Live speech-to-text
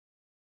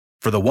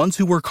For the ones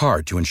who work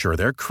hard to ensure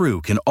their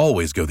crew can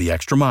always go the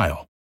extra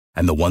mile,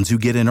 and the ones who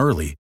get in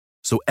early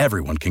so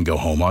everyone can go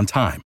home on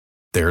time,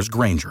 there's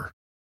Grainger,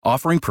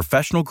 offering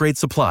professional-grade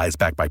supplies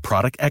backed by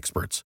product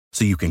experts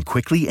so you can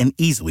quickly and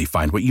easily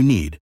find what you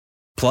need.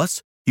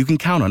 Plus, you can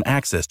count on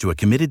access to a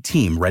committed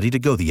team ready to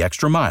go the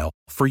extra mile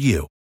for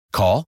you.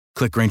 Call,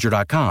 click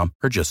Grainger.com,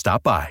 or just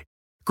stop by.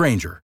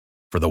 Grainger,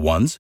 for the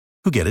ones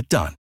who get it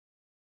done.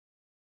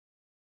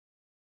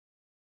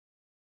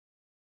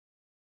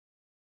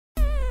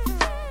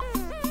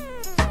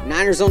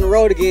 Niners on the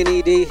road again,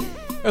 ED.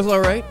 That's all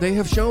right. They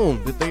have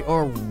shown that they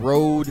are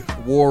road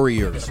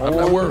warriors. I'm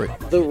not worried.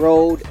 The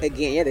road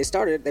again.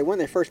 Yeah, they won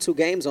their first 2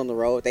 games on the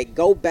road. They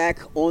go back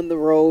on the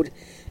road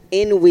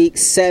in week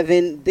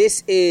 7.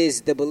 This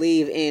is the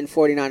Believe in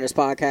 49ers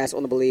podcast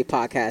on the Believe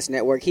Podcast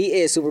Network. He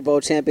is Super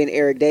Bowl champion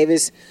Eric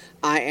Davis.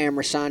 I am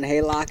Rashawn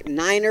Haylock.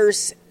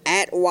 Niners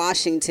at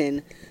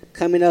Washington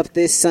coming up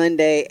this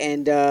Sunday,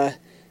 and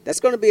that's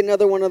going to be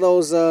another one of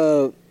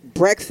those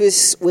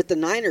breakfast with the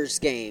Niners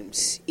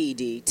games,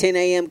 ED. 10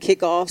 a.m.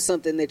 kickoff,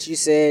 something that you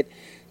said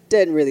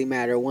doesn't really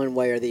matter one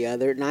way or the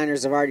other.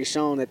 Niners have already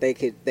shown that they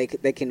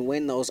can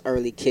win those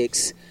early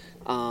kicks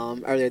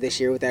earlier this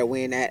year with that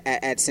win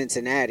at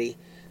Cincinnati.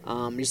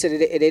 You said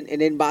it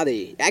didn't bother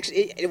you.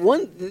 Actually,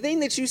 the thing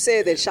that you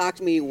said that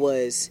shocked me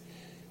was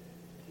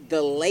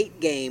the late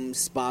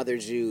games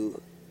bothered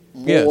you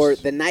more.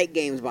 Yes. The night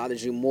games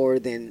bothered you more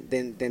than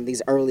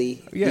these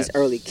early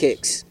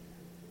kicks.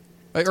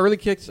 Like early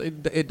kicks,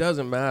 it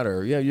doesn't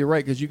matter. Yeah, you're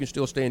right, because you can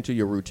still stay into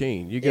your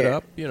routine. You get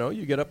up,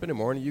 you get up in the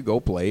morning, you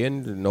go play,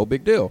 and no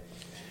big deal.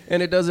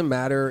 And it doesn't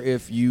matter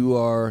if you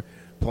are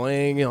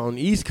playing on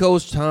East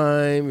Coast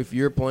time, if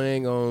you're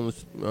playing on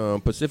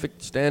Pacific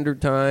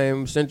Standard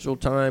Time, Central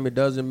Time, it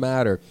doesn't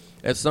matter.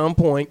 At some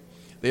point,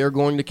 they are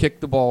going to kick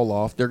the ball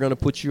off. They're going to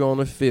put you on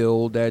a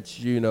field that's,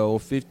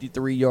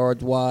 53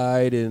 yards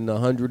wide and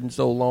 100 and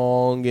so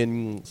long,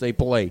 and say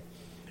play.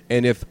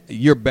 And if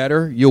you're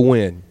better, you'll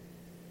win.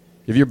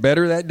 If you're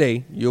better that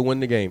day, you'll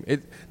win the game.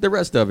 The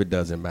rest of it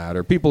doesn't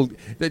matter.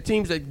 The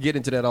teams that get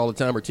into that all the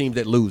time are teams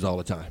that lose all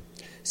the time.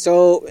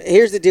 So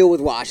here's the deal with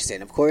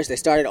Washington. Of course, they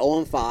started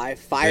 0-5,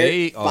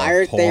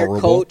 fired their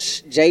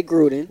coach, Jay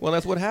Gruden. Well,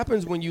 that's what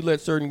happens when you let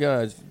certain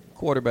guys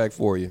quarterback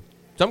for you.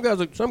 Some guys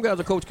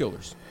are coach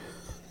killers.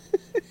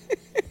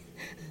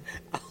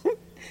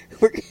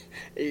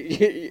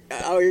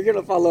 You're going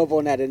to follow up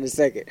on that in a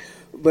second.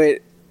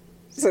 But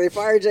so they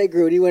fired Jay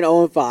Gruden. He went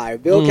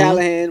 0-5. Bill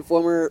Callahan,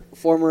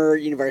 former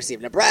University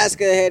of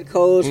Nebraska head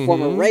coach,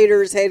 former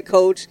Raiders head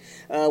coach,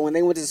 when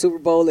they went to the Super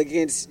Bowl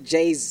against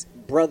Jay's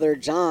brother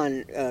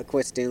John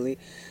coincidentally,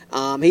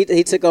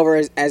 he took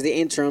over as the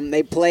interim.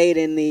 They played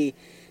in the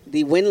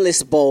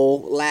winless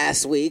bowl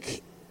last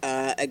week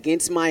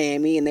against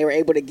Miami, and they were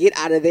able to get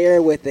out of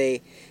there with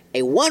a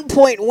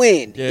 1-point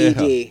win.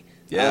 ED.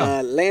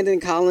 Yeah. Landon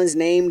Collins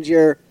named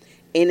your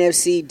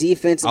NFC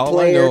defensive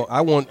player.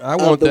 I want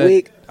the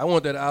week. I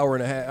want that hour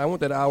and a half. I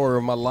want that hour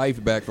of my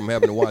life back from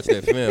having to watch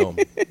that film.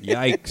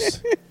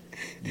 Yikes.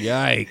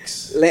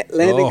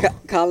 Landon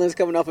Collins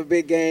coming off a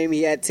big game.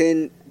 He had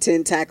 10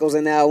 tackles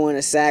in that one,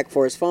 a sack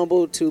for his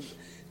fumble, two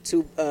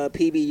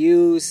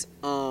PBUs.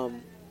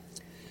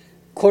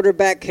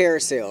 Quarterback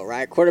carousel,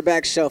 right?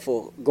 Quarterback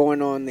shuffle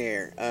going on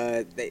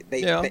there.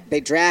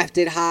 They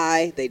drafted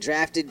high. They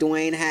drafted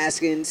Dwayne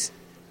Haskins.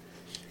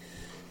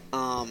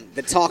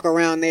 The talk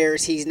around there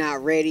is he's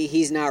not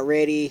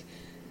ready.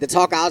 The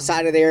talk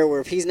outside of there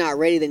where if he's not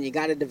ready, then you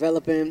got to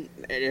develop him.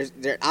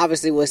 There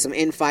obviously was some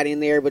infighting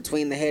there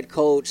between the head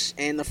coach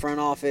and the front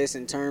office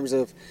in terms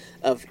of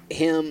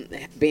him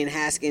being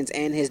Haskins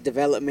and his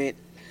development.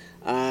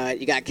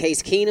 You got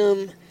Case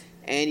Keenum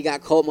and you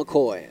got Colt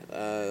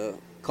McCoy.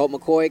 Colt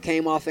McCoy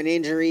came off an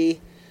injury,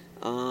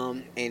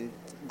 and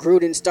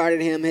Gruden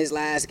started him his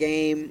last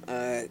game.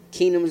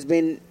 Keenum's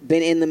been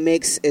in the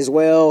mix as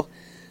well.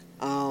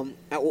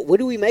 What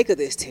do we make of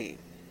this team?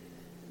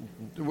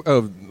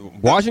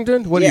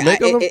 Washington? What do you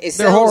make of them?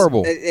 They're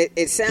horrible.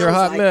 It sounds they're a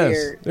hot like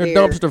mess. They're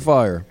dumpster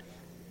fire.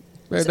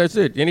 That's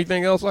it.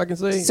 Anything else I can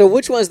say? So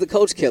which one's the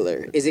coach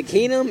killer? Is it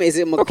Keenum? Is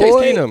it McCoy? Okay,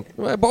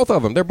 Keenum. Both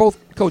of them. They're both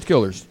coach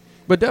killers,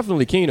 but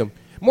definitely Keenum.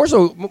 More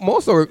so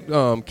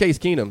Case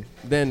Keenum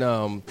than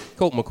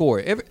Colt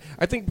McCoy.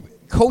 I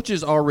think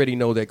coaches already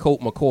know that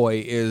Colt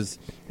McCoy is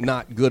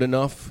not good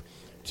enough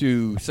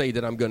to say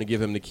that I'm going to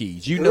give him the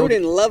keys.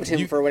 Gruden loved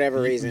him for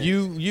whatever reason.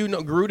 You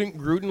know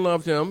Gruden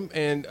loved him,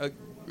 and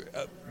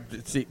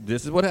see,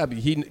 this is what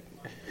happened.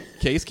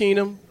 Case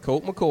Keenum,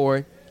 Colt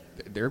McCoy,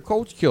 they're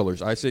coach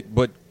killers. I said,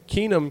 but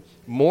Keenum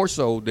more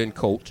so than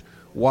Colt.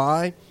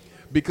 Why?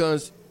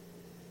 Because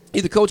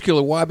he's a coach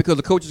killer. Why? Because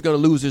the coach is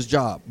going to lose his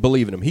job.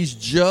 Believe in him. He's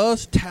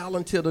just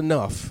talented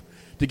enough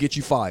to get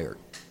you fired.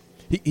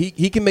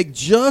 He can make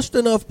just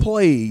enough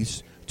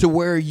plays to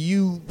where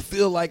you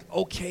feel like,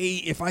 okay,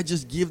 if I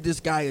just give this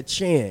guy a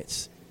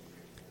chance,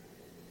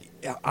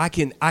 I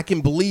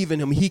can believe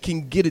in him. He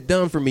can get it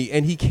done for me,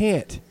 and he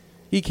can't.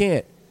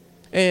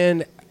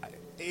 And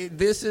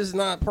this is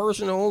not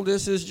personal.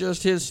 This is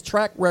just his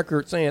track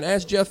record saying,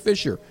 ask Jeff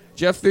Fisher.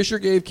 Jeff Fisher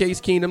gave Case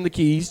Keenum the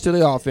keys to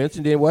the offense,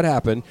 and then what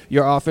happened?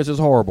 Your offense is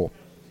horrible.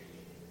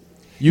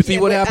 You see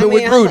what happened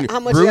with Gruden. How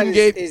much Gruden of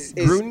gave that is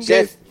Gruden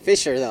Jeff gave,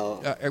 Fisher,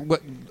 though?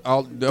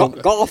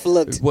 Goff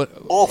looked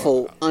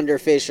awful under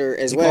Fisher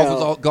as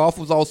well. Goff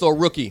was also a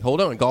rookie. Hold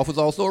on. Goff was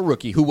also a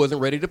rookie who wasn't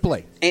ready to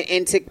play.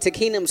 And to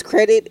Keenum's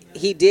credit,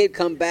 he did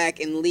come back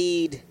and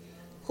lead,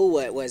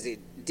 what was it?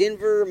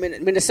 Denver,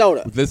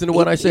 Minnesota. Listen to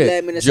what I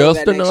said.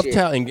 Just enough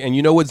talent. And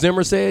you know what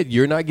Zimmer said?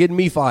 You're not getting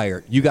me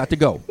fired. You got to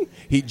go.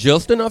 He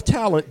just enough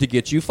talent to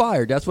get you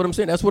fired. That's what I'm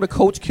saying. That's what a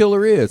coach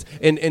killer is.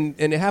 And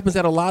it happens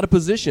at a lot of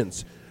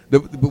positions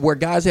where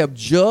guys have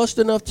just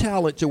enough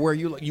talent to where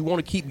you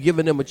want to keep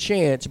giving them a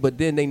chance, but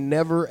then they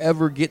never,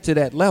 ever get to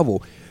that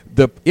level.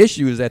 The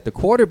issue is at the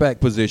quarterback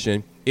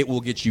position, it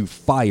will get you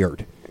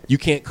fired. You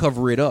can't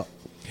cover it up.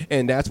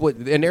 And that's what.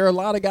 And there are a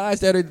lot of guys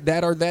that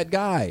are that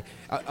guy.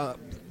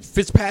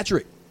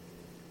 Fitzpatrick,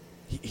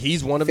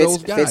 he's one of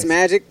those guys.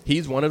 Fitzmagic.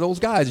 He's one of those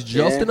guys.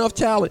 Just enough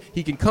talent.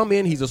 He can come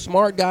in. He's a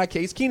smart guy.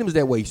 Case Keenum's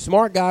that way.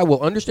 Smart guy,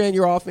 will understand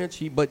your offense,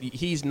 but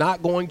he's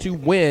not going to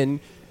win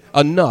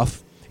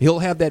enough. He'll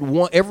have that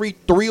one every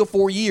 3 or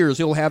 4 years.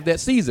 He'll have that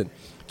season.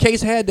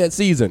 Case had that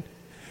season.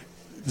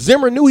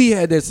 Zimmer knew he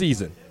had that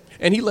season,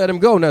 and he let him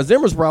go. Now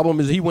Zimmer's problem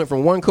is he went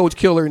from one coach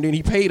killer, and then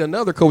he paid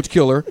another coach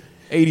killer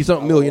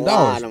 $80-something million. A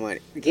lot of money.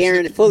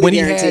 Fully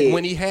guaranteed.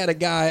 When he had a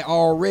guy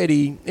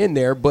already in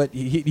there, but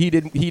he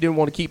didn't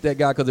want to keep that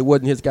guy because it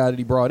wasn't his guy that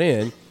he brought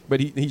in. But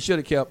he should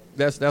have kept.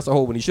 That's a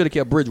whole one. He should have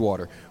kept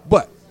Bridgewater.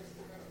 But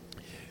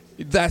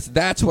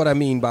that's what I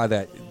mean by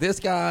that. This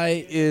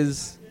guy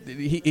is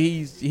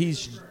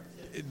he's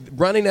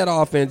running that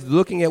offense,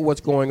 looking at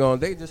what's going on.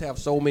 They just have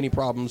so many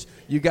problems.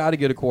 You got to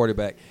get a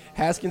quarterback.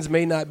 Haskins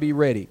may not be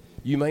ready.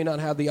 You may not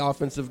have the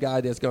offensive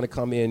guy that's going to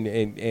come in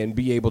and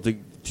be able to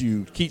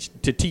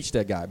teach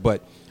that guy.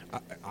 But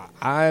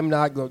I'm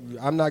not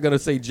going to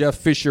say Jeff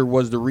Fisher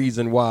was the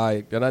reason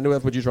why. And I know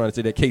that's what you're trying to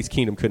say, that Case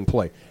Keenum couldn't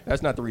play.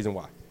 That's not the reason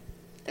why.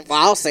 Well,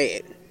 I'll say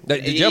it.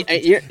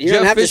 You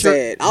don't have to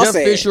say it. Jeff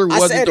Fisher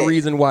wasn't the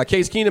reason why.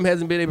 Case Keenum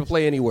hasn't been able to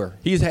play anywhere.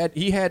 He had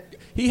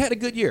a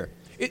good year.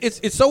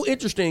 It's so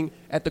interesting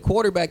at the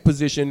quarterback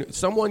position.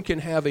 Someone can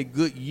have a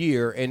good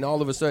year, and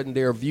all of a sudden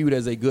they're viewed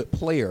as a good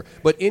player.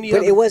 But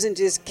it wasn't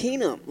just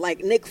Keenum. Like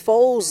Nick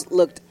Foles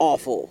looked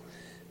awful.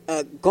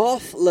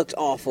 Goff looked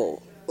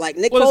awful. Like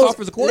Nick Foles. Well, that's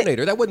offensive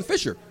coordinator. That wasn't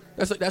Fisher.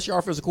 That's your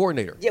offensive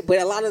coordinator. Yeah, but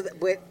a lot of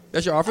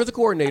that's your offensive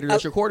coordinator.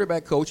 That's your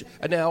quarterback coach.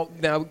 Now,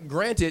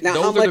 granted, now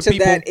those how are much the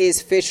people, of that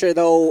is Fisher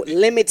though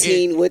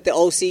limiting what the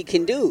OC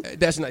can do?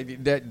 That's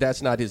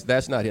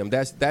not him.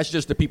 That's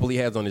just the people he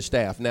has on his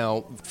staff.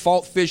 Now,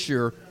 fault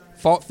Fisher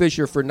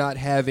for not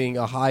having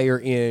a higher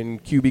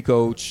end QB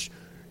coach,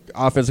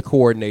 offensive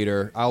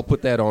coordinator. I'll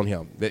put that on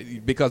him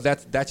because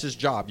that's his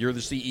job. You're the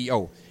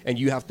CEO, and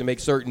you have to make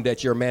certain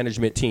that your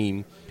management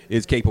team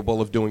is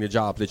capable of doing the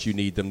job that you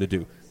need them to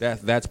do.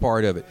 That's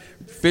part of it.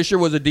 Fisher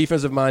was a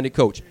defensive-minded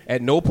coach.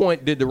 At no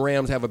point did the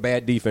Rams have a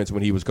bad defense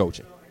when he was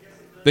coaching.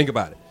 Think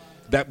about it.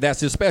 That's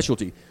his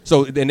specialty.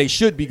 So then they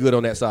should be good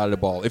on that side of the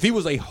ball. If he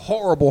was a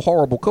horrible,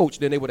 horrible coach,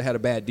 then they would have had a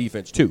bad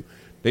defense too.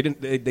 They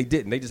didn't.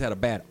 They just had a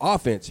bad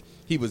offense.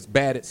 He was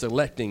bad at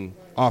selecting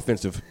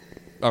offensive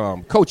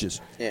coaches.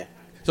 Yeah.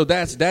 So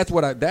that's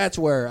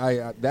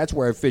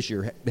where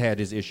Fisher had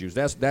his issues.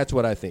 That's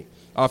what I think.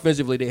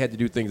 Offensively, they had to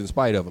do things in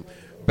spite of him.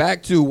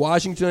 Back to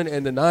Washington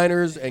and the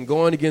Niners and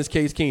going against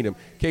Case Keenum.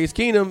 Case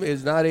Keenum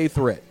is not a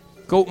threat.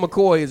 Colt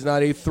McCoy is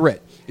not a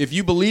threat. If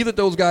you believe that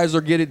those guys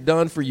are get it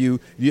done for you,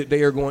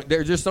 they are going.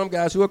 There are just some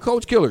guys who are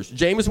coach killers.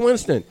 Jameis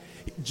Winston,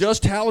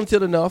 just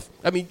talented enough.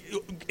 I mean,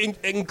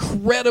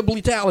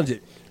 incredibly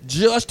talented.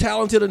 Just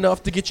talented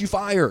enough to get you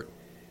fired.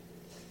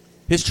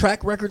 His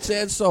track record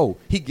said so.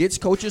 He gets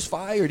coaches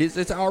fired.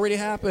 It's already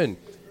happened.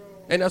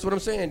 And that's what I'm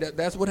saying.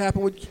 That's what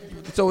happened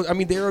with. So I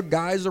mean, there are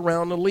guys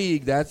around the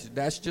league.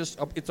 That's just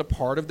it's a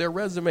part of their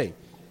resume.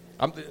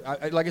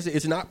 Like I said,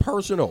 it's not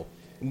personal.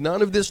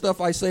 None of this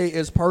stuff I say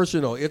is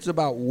personal. It's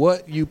about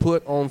what you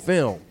put on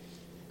film,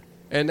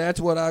 and that's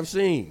what I've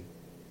seen.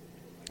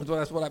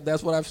 That's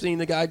what I've seen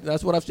the guy.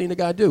 That's what I've seen the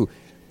guy do.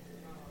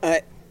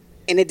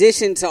 In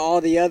addition to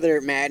all the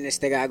other madness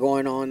they got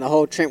going on, the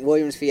whole Trent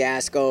Williams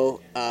fiasco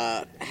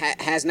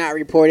has not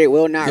reported.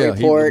 Will not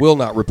report. He will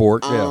not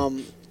report.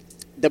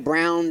 The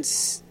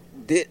Browns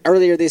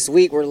earlier this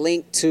week were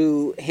linked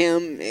to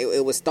him.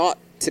 It was thought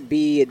to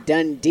be a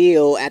done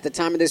deal at the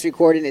time of this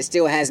recording. It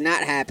still has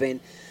not happened.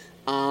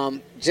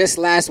 Just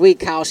last week,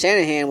 Kyle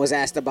Shanahan was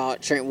asked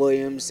about Trent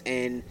Williams,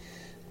 and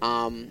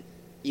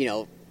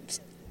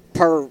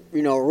per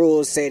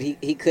rules said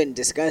he couldn't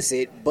discuss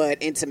it, but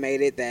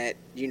intimated that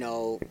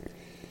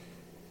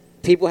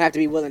people have to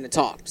be willing to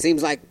talk.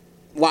 Seems like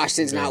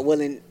Washington's not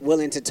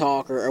willing to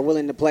talk or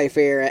willing to play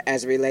fair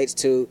as it relates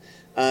to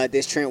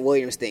this Trent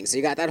Williams thing. So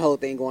you got that whole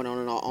thing going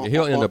on.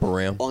 He'll end up a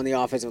Ram on the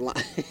offensive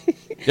line.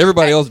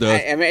 Everybody else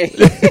does. I mean,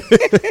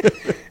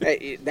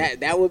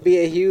 that would be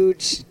a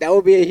huge.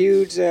 Don't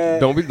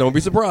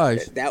be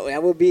surprised.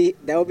 That would be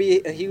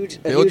a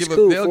huge. They'll give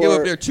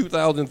up their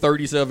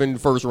 2037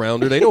 first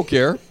rounder. They don't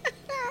care.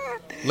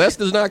 Les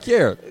does not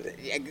care.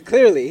 Yeah,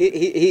 clearly,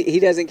 he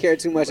doesn't care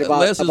too much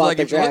about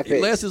the draft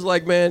picks. Les is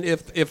like, man,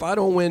 if I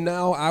don't win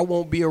now, I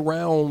won't be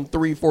around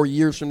 3-4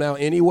 years from now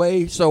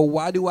anyway. So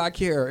why do I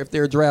care if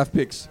there are draft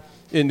picks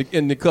in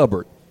the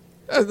cupboard?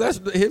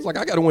 He's like,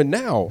 I got to win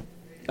now.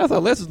 That's how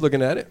Les is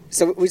looking at it.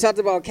 So we talked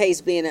about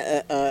Case being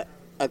a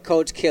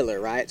coach killer,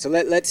 right? So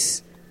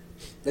let's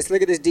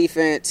look at this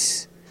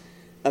defense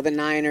of the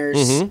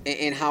Niners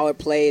and how it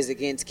plays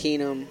against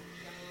Keenum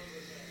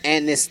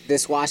and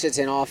this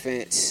Washington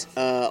offense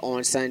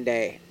on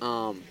Sunday.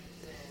 I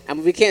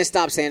mean, we can't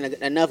stop saying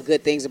enough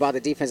good things about the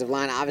defensive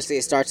line. Obviously,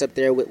 it starts up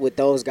there with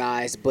those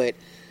guys, but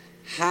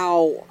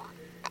how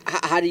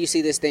do you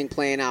see this thing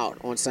playing out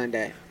on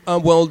Sunday?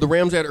 Well, the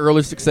Rams had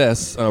early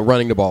success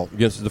running the ball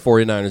against the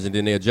 49ers, and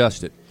then they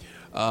adjusted.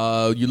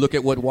 You look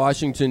at what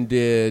Washington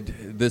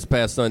did this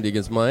past Sunday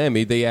against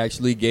Miami. They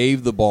actually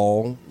gave the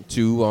ball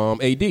to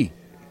AD.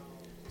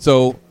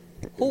 So,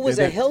 who was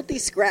a healthy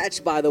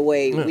scratch, by the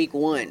way, week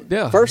one.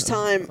 Yeah. First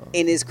time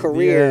in his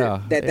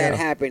career that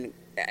happened,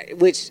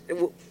 which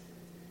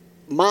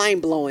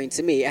mind-blowing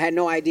to me. I had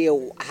no idea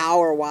how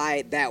or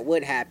why that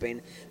would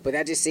happen, but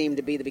that just seemed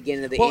to be the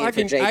beginning of the end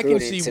for Jay Gruden. I can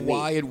see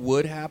why it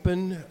would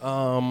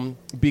happen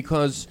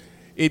because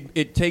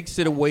it takes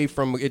it away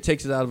from – it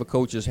takes it out of a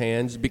coach's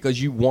hands because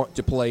you want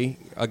to play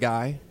a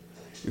guy.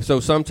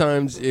 So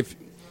sometimes if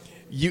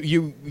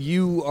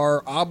you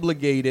are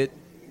obligated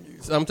 –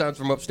 sometimes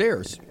from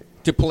upstairs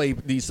to play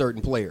these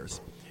certain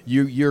players.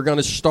 You're going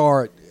to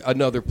start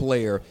another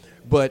player,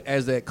 but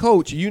as a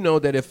coach, you know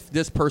that if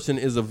this person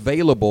is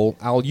available,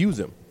 I'll use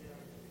him.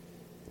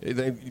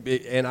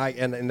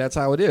 And that's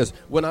how it is.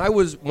 When I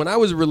was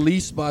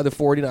released by the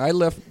 49ers, I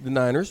left the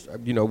Niners,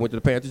 went to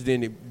the Panthers.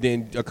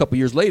 Then a couple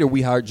years later,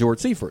 we hired George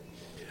Seifert.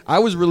 I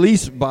was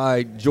released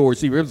by George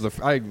Seifert.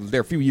 I was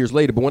there a few years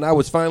later, but when I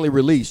was finally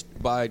released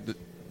by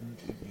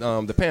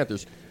the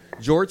Panthers,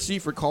 George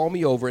Seifert called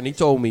me over, and he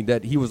told me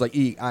that he was like,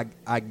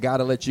 I got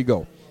to let you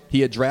go. He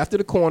had drafted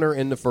a corner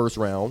in the first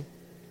round.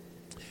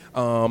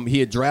 He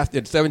had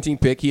drafted 17th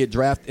pick. He had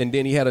drafted, and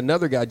then he had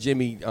another guy,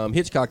 Jimmy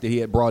Hitchcock, that he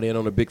had brought in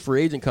on a big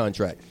free agent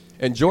contract.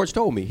 And George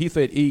told me, he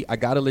said, I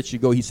got to let you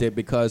go. He said,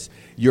 because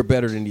you're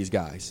better than these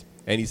guys.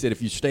 And he said,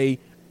 if you stay,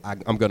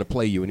 I'm going to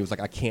play you. And he was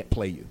like, I can't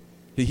play you.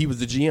 He was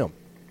the GM.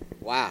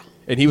 Wow.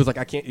 And he was like,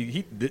 I can't.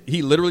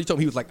 He literally told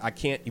me, he was like, I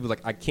can't. He was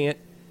like, I can't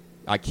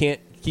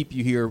keep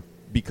you here.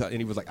 Because,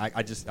 and he was like,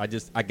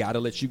 I got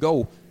to let you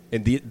go,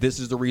 and this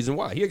is the reason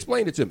why. He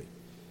explained it to me.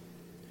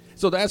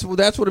 So that's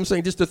what I'm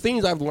saying. Just the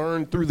things I've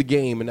learned through the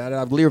game and that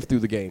I've lived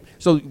through the game.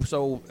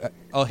 So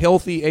a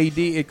healthy AD,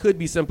 it could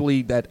be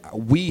simply that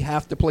we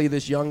have to play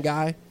this young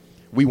guy.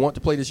 We want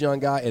to play this young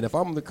guy, and if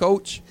I'm the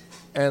coach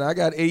and I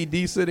got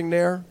AD sitting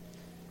there,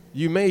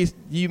 you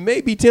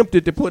may be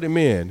tempted to put him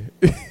in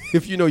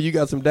if you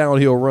got some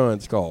downhill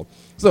runs called.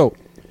 So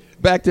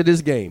back to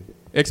this game.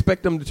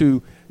 Expect them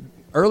to.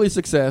 Early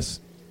success.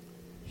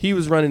 He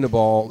was running the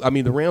ball. I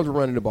mean, the Rams were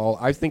running the ball.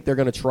 I think they're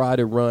going to try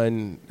to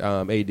run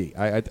AD.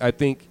 I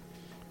think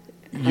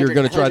you're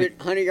going to try to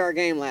 100-yard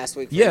game last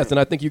week. Yes, and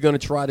I think you're going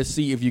to try to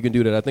see if you can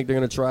do that. I think they're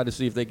going to try to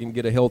see if they can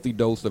get a healthy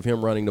dose of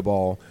him running the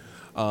ball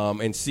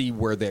and see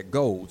where that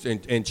goes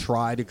and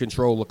try to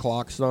control the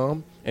clock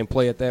some and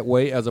play it that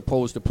way as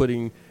opposed to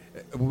putting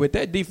 – with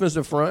that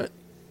defensive front,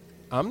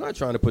 I'm not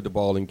trying to put the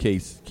ball in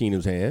Case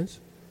Keenum's hands.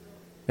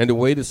 And the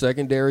way the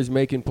secondary is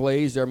making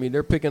plays, I mean,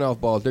 they're picking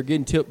off balls. They're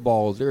getting tipped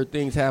balls. There are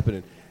things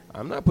happening.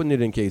 I'm not putting it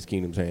in Case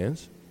Keenum's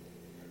hands.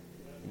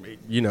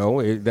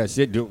 That's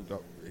it.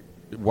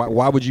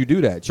 Why would you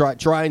do that?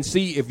 Try and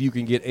see if you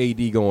can get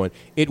AD going.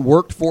 It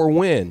worked for a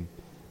win.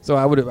 So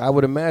I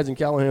would imagine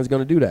Callahan's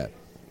going to do that.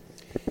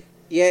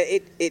 Yeah,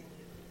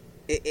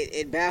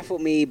 it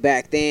baffled me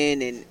back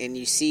then, and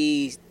you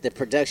see the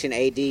production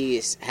AD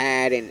has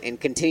had and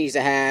continues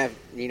to have,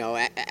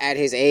 at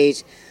his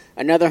age.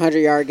 Another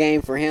 100-yard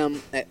game for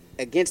him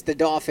against the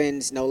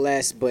Dolphins, no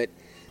less. But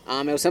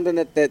it was something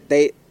that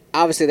they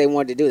obviously they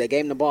wanted to do. They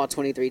gave him the ball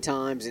 23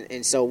 times,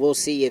 and so we'll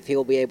see if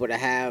he'll be able to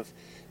have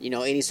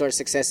any sort of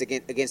success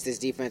against this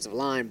defensive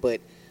line.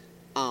 But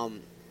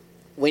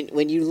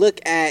when you look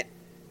at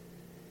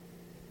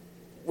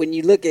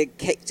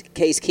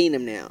Case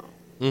Keenum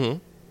now,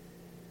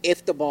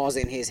 if the ball's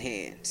in his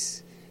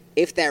hands,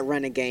 if that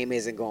running game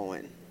isn't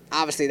going,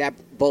 obviously that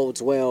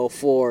bodes well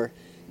for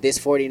this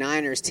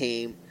 49ers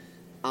team.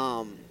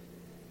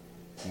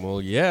 Well,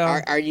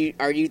 yeah. Are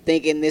you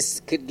thinking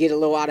this could get a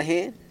little out of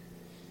hand?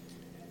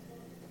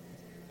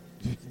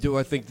 Do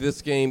I think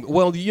this game?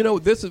 Well,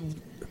 this is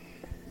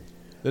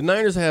the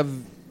Niners have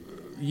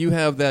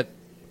that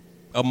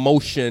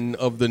emotion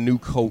of the new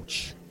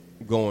coach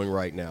going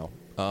right now.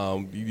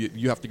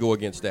 You have to go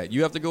against that.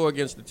 You have to go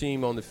against the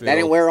team on the field. That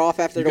didn't wear off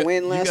after the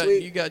win last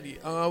week.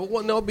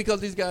 No,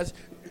 because these guys.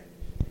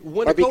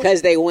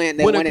 Because they won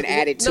and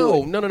added to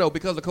it. No,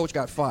 because the coach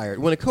got fired.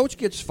 When a coach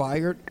gets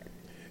fired,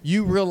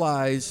 you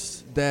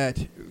realize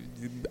that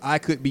I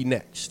could be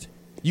next.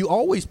 You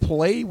always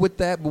play with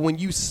that, but when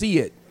you see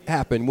it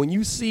happen, when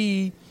you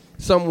see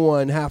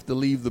someone have to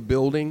leave the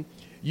building,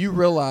 you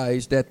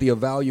realize that the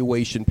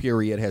evaluation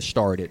period has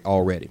started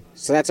already.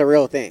 So that's a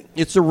real thing.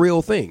 It's a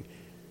real thing.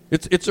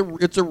 It's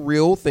a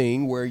real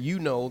thing where you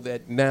know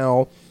that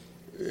now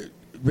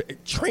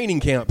training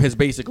camp has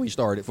basically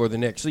started for the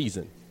next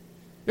season.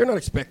 They're not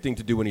expecting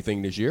to do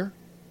anything this year.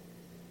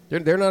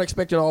 They're not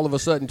expecting all of a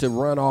sudden to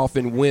run off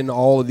and win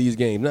all of these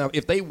games. Now,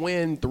 if they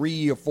win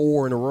 3 or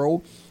 4 in a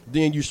row,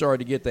 then you start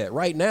to get that.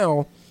 Right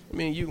now, I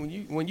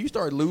mean, when you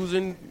start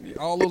losing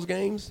all those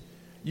games,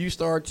 you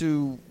start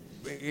to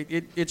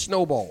it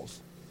snowballs,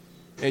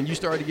 and you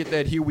start to get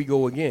that here we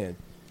go again.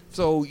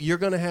 So you're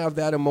going to have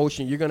that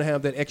emotion. You're going to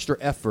have that extra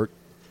effort,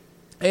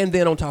 and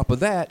then on top of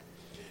that,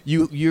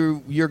 you're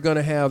going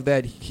to have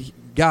that,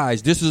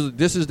 guys. This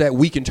is that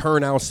we can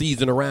turn our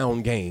season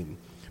around game.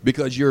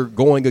 Because you're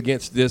going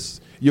against this,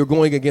 you're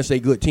going against a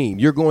good team.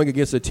 You're going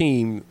against a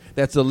team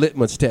that's a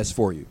litmus test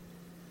for you.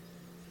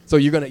 So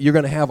you're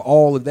gonna have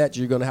all of that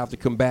you're gonna have to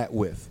combat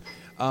with.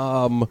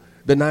 The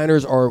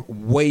Niners are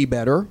way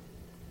better.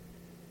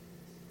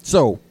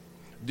 So,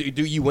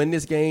 do you win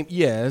this game?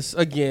 Yes.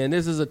 Again,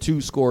 this is a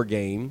 2-score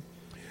game.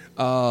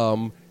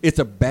 It's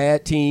a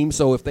bad team,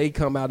 so if they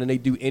come out and they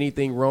do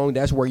anything wrong,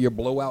 that's where your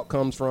blowout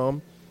comes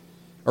from.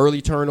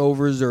 Early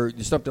turnovers or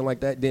something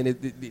like that, then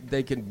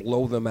they can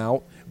blow them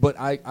out. But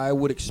I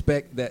would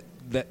expect that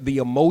the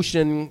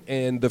emotion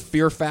and the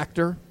fear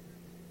factor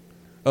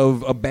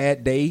of a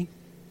bad day,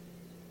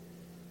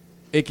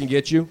 it can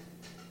get you.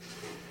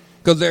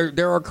 Because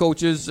there are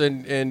coaches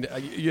and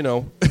you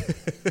know,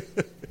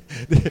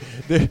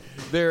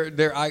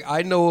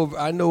 I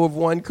know of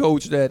one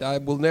coach that I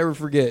will never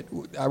forget.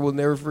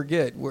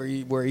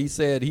 Where he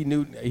said he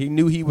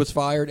knew he was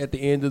fired at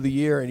the end of the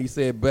year, and he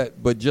said,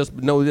 but just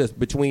know this: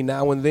 between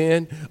now and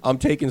then, I'm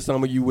taking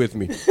some of you with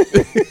me.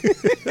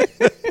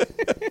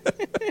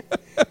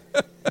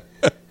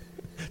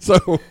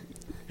 So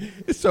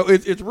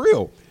it's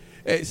real.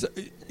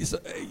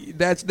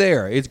 That's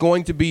there. It's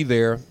going to be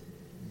there.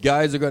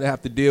 Guys are going to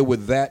have to deal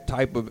with that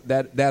type of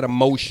that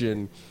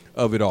emotion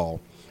of it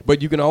all.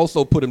 But you can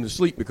also put them to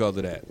sleep because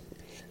of that.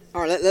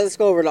 All right, let's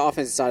go over the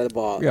offensive side of the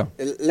ball. Yeah.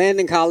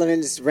 Landon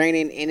Collins,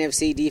 reigning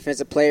NFC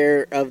Defensive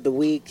Player of the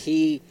Week.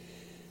 He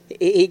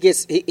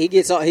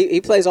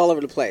plays all over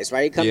the place,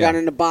 right? He comes down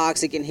in the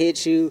box. He can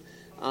hit you.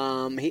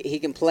 He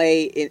can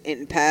play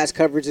in pass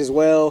coverage as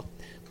well.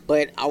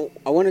 But I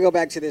want to go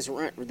back to this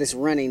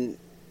running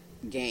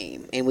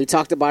game, and we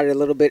talked about it a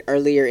little bit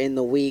earlier in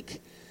the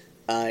week.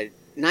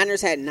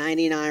 Niners had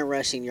 99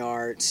 rushing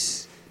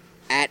yards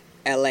at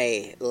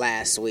LA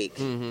last week.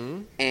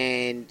 Mm-hmm.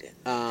 And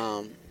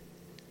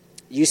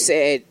you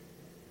said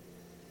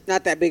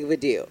not that big of a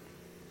deal.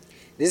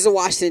 This is a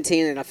Washington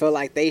team that I feel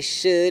like they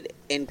should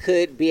and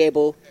could be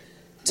able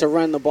to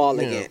run the ball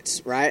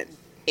against, right?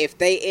 If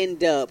they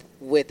end up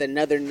with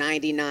another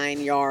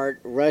 99-yard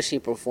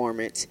rushing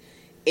performance,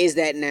 is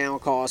that now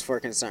cause for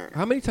concern?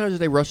 How many times did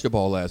they rush the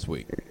ball last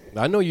week?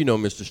 I know you know,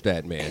 Mr.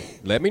 Statman.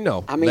 Let me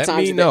know. How many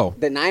times did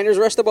the Niners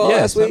rush the ball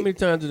last week? How many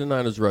times did the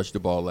Niners rush the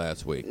ball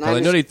last week? Well, I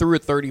know they threw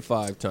it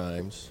 35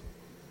 times.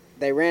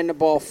 They ran the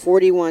ball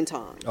 41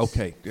 times.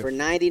 Okay. For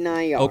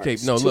 99 yards. Okay,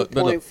 no, look.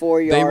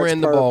 2.4 yards they ran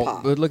the ball.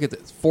 pop. But look at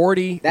this.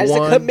 41. That is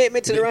a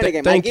commitment to the running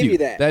game. I give you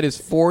that. That is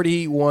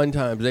 41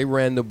 times they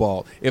ran the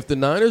ball. If the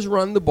Niners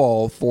run the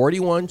ball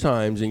 41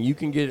 times and you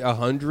can get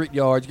 100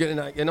 yards, and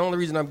the only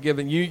reason I'm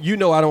giving you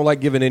know I don't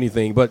like giving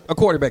anything, but a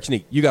quarterback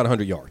sneak, you got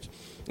 100 yards.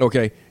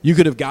 Okay? You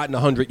could have gotten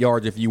 100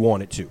 yards if you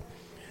wanted to.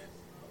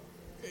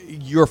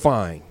 You're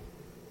fine.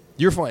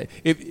 You're fine.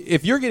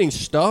 If you're getting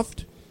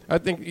stuffed, I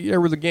think there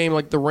was a game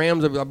like the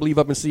Rams, I believe,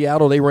 up in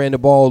Seattle. They ran the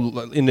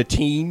ball in the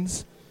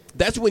teens.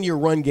 That's when your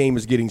run game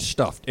is getting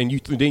stuffed, and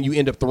then you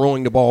end up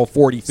throwing the ball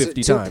 40,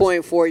 50 times.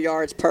 2.4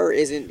 yards per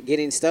isn't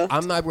getting stuffed?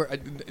 I'm not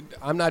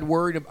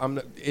worried.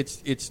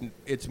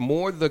 It's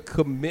more the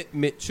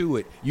commitment to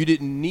it. You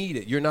didn't need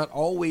it. You're not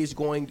always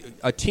going to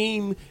 – a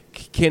team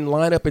can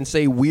line up and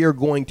say, we are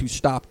going to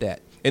stop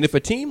that. And if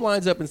a team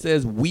lines up and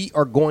says, we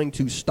are going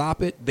to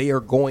stop it, they are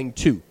going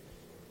to.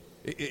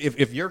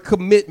 If your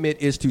commitment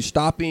is to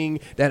stopping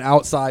that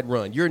outside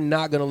run, you're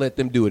not going to let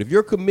them do it. If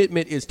your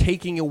commitment is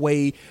taking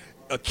away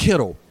a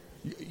Kittle,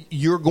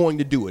 you're going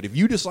to do it. If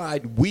you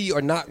decide we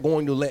are not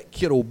going to let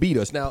Kittle beat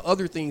us, now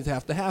other things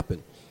have to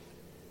happen.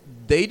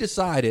 They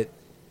decided,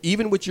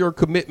 even with your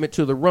commitment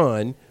to the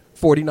run,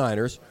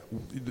 49ers,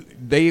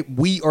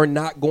 we are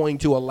not going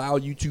to allow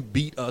you to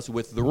beat us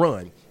with the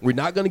run. We're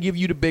not going to give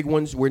you the big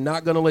ones. We're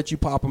not going to let you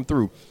pop them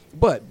through.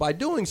 But by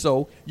doing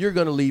so, you're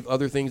going to leave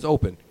other things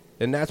open.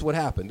 And that's what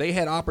happened. They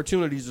had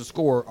opportunities to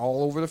score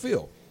all over the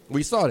field.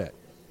 We saw that.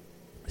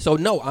 So,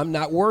 no, I'm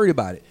not worried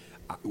about it.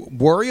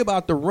 Worry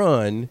about the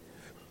run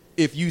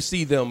if you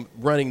see them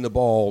running the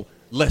ball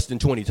less than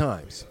 20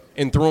 times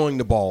and throwing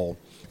the ball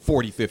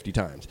 40, 50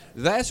 times.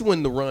 That's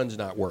when the run's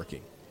not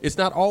working. It's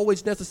not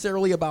always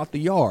necessarily about the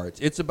yards.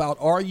 It's about,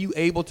 are you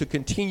able to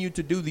continue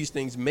to do these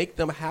things, make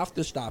them have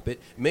to stop it,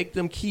 make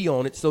them key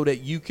on it so that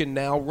you can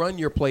now run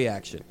your play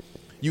action.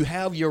 You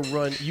have your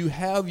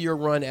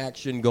run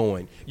action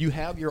going. You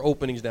have your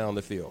openings down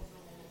the field.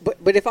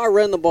 But if I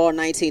run the ball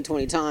 19,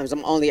 20 times,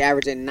 I'm only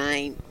averaging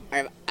I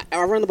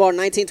run the ball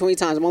 19, 20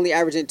 times, I'm only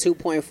averaging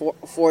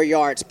 2.4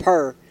 yards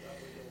per.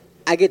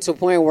 I get to a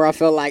point where I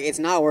feel like it's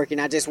not working.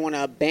 I just want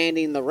to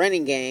abandon the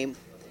running game.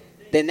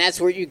 Then that's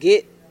where you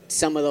get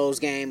some of those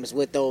games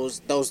with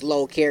those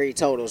low carry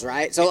totals,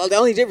 right? So the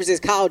only difference is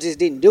Kyle just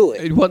didn't do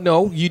it. Well,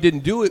 no, you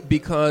didn't do it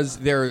because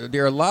there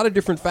are a lot of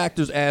different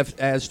factors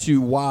as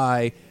to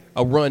why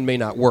a run may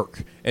not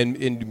work,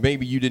 and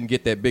maybe you didn't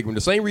get that big one.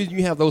 The same reason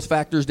you have those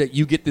factors that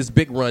you get this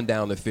big run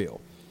down the field.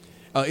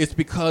 It's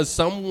because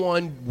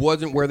someone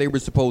wasn't where they were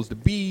supposed to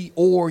be,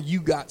 or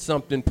you got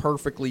something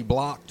perfectly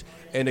blocked,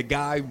 and a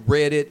guy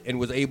read it and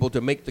was able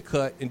to make the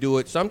cut and do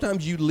it.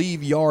 Sometimes you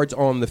leave yards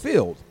on the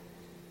field.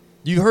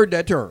 You heard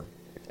that term,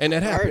 and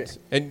that happens.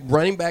 And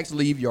running backs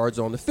leave yards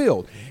on the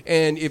field.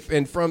 And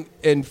from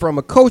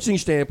a coaching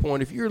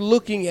standpoint, if you're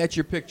looking at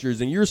your pictures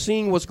and you're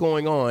seeing what's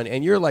going on,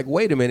 and you're like,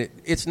 wait a minute,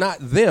 it's not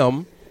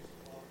them,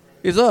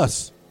 it's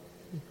us.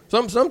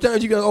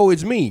 Sometimes you go, oh,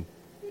 it's me,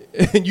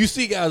 and you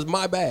see guys,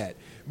 my bad,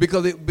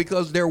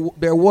 because there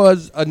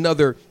was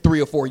another 3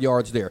 or 4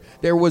 yards there.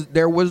 There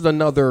was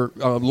another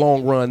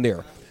long run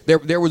there.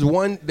 There was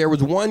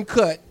one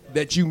cut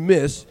that you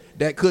missed.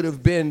 That could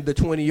have been the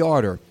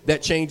 20-yarder.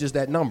 That changes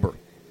that number.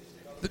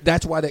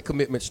 That's why that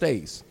commitment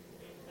stays.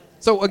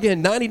 So,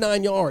 again,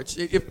 99 yards.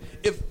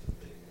 If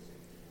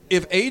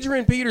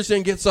Adrian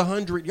Peterson gets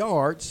 100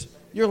 yards,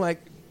 you're like,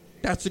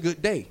 that's a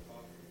good day.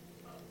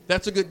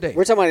 That's a good day.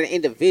 We're talking about an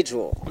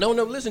individual. No,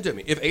 listen to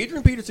me. If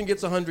Adrian Peterson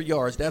gets 100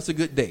 yards, that's a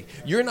good day.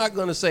 You're not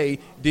going to say,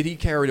 did he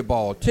carry the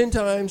ball 10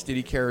 times? Did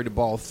he carry the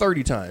ball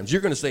 30 times?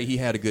 You're going to say he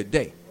had a good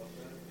day.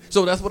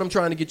 So that's what I'm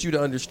trying to get you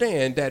to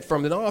understand, that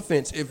from an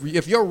offense,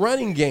 if your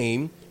running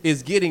game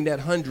is getting that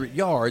 100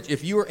 yards,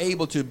 if you are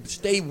able to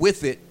stay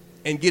with it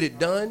and get it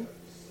done,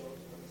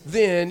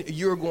 then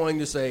you're going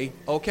to say,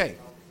 okay,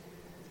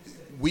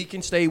 we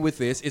can stay with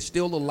this. It's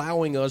still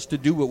allowing us to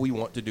do what we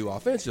want to do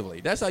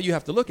offensively. That's how you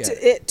have to look at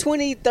it.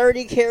 20,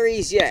 30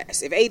 carries,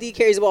 yes. If AD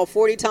carries the ball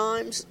 40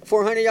 times,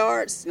 400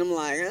 yards, and I'm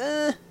like,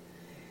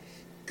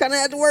 kind of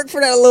have to work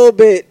for that a little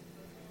bit,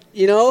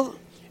 you know?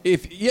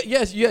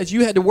 Yes,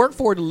 you had to work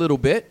for it a little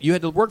bit.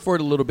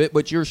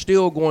 But you're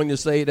still going to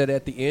say that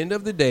at the end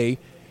of the day,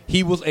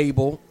 he was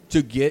able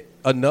to get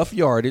enough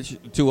yardage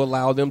to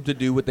allow them to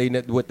do what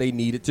they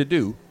needed to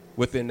do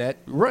within that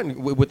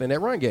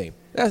run game.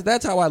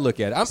 That's how I look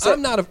at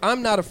it.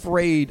 I'm not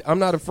afraid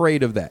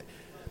of that.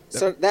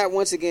 So that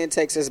once again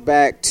takes us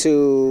back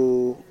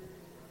to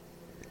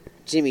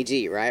Jimmy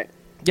G, right?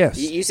 Yes.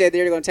 You said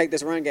they're going to take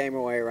this run game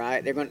away,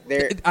 right?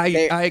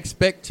 I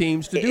expect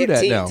teams to do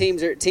that now.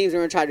 Teams are going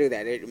to try to do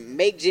that.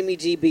 Make Jimmy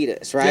G beat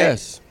us, right?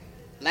 Yes.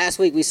 Last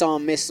week we saw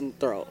him miss some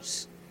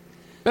throws.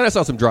 And I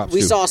saw some drops,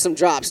 We saw some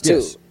drops, too,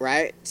 yes.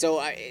 right?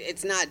 So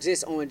it's not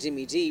just on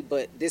Jimmy G,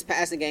 but this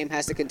passing game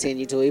has to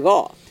continue to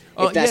evolve.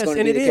 If that's going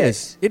to be the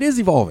case. It is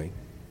evolving.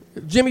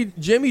 Jimmy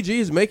G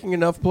is making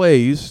enough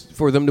plays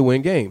for them to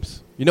win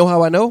games. You know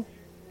how I know?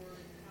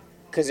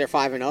 Because they're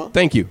 5-0.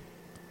 Thank you.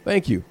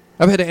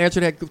 I've had to answer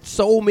that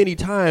so many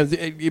times.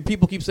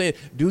 People keep saying,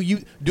 "Do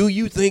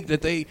you think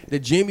that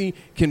Jimmy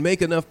can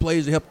make enough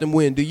plays to help them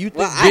win? Do you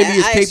think Jimmy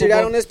is capable?" I answered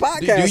that on this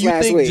podcast do you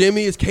last think week.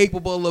 Jimmy is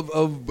capable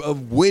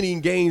of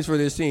winning games for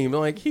this team?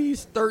 Like,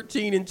 he's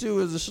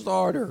 13-2 as a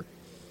starter.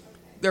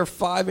 They're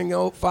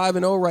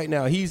 5-0 right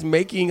now. He's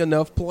making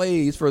enough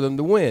plays for them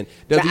to win.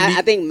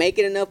 I think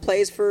making enough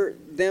plays for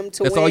them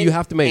to win. That's all you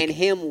have to make. And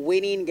him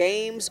winning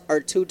games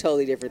are two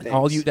totally different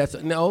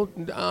things. No,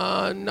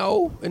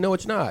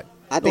 it's not.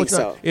 I think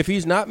so. If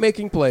he's not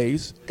making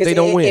plays, they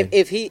don't win.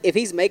 If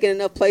he's making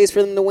enough plays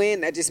for them to win,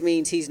 that just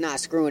means he's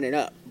not screwing it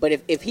up.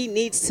 But if he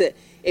needs to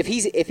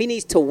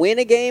win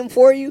a game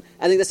for you,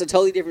 I think that's a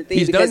totally different thing.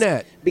 He's done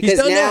that. Because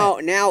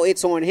now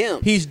it's on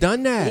him. He's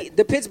done that.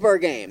 The Pittsburgh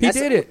game. He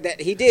did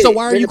it. He did. So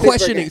why are you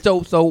questioning?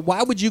 Game. So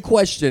why would you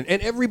question? And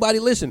everybody,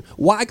 listen.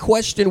 Why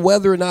question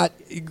whether or not?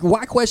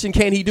 Why question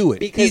can he do it?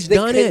 Because he's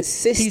done it.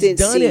 He's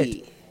done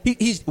it.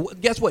 He's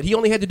guess what? He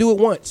only had to do it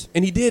once,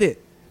 and he did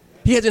it.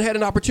 He hasn't had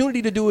an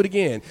opportunity to do it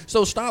again.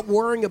 So stop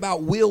worrying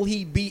about will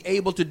he be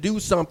able to do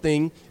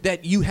something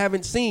that you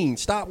haven't seen.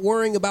 Stop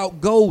worrying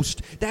about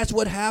ghost. That's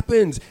what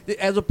happens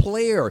as a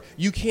player.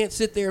 You can't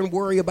sit there and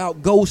worry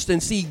about ghost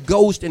and see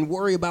ghost and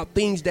worry about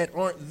things that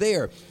aren't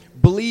there.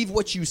 Believe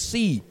what you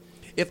see.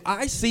 If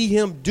I see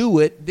him do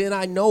it, then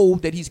I know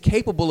that he's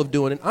capable of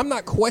doing it. I'm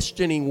not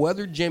questioning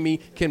whether Jimmy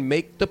can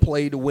make the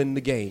play to win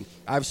the game.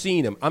 I've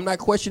seen him. I'm not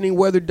questioning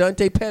whether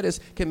Dante Pettis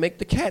can make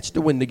the catch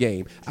to win the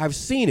game. I've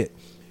seen it.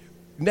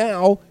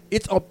 Now,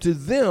 it's up to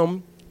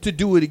them to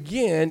do it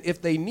again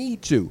if they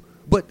need to.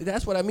 But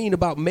that's what I mean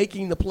about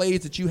making the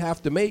plays that you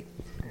have to make.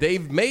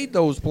 They've made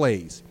those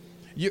plays.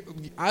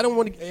 I don't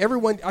want to,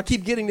 everyone, I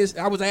keep getting this.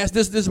 I was asked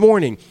this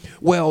morning.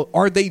 Well,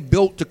 are they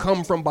built to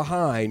come from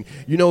behind?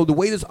 You know, the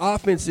way this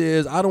offense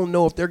is, I don't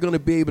know if they're going to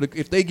be able to,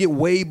 if they get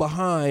way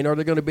behind, are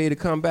they going to be able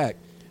to come back?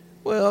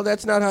 Well,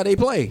 that's not how they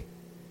play.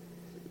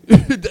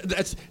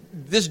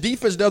 This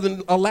defense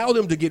doesn't allow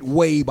them to get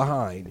way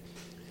behind.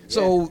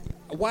 So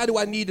why do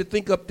I need to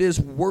think up this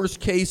worst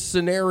case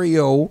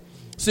scenario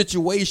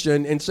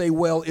situation and say,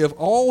 well, if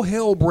all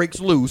hell breaks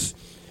loose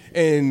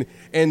and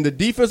the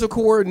defensive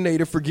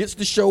coordinator forgets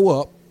to show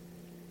up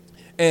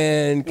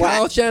and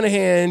Kyle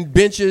Shanahan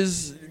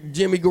benches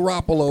Jimmy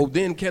Garoppolo,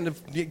 then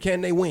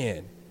can they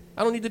win?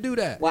 I don't need to do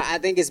that. Well, I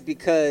think it's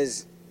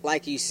because,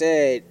 like you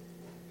said,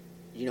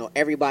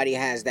 everybody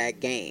has that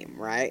game,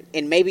 right?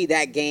 And maybe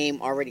that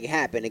game already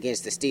happened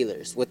against the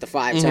Steelers with the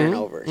 5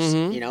 turnovers,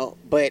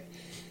 But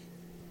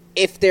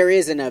if there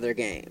is another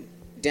game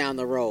down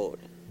the road,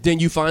 then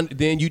you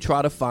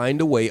try to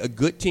find a way. A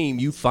good team,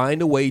 you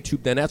find a way to.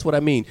 Then that's what I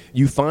mean.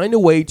 You find a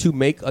way to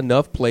make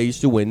enough plays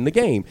to win the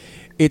game.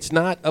 It's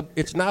not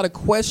a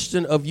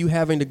question of you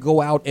having to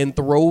go out and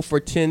throw for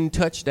 10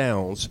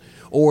 touchdowns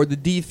or the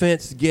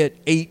defense get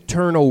 8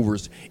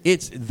 turnovers.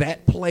 It's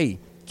that play.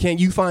 Can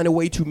you find a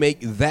way to make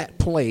that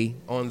play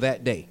on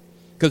that day?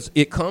 Because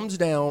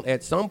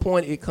at some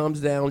point, it comes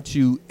down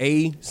to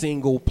a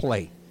single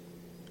play.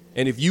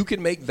 And if you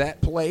can make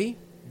that play,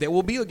 there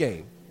will be a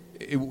game.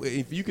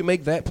 If you can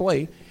make that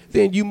play,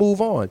 then you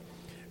move on.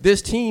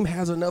 This team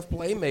has enough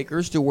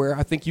playmakers to where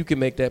I think you can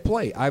make that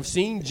play. I've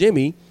seen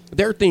Jimmy.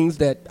 There are things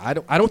that I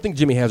don't think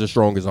Jimmy has as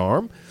strong as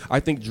arm. I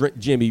think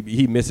Jimmy,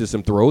 he misses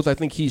some throws. I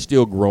think he's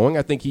still growing.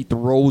 I think he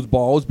throws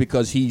balls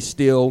because he's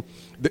still,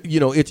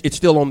 it's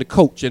still on the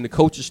coach, and the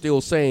coach is still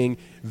saying,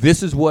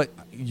 this is what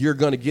you're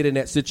going to get in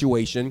that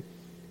situation,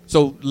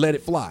 so let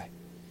it fly,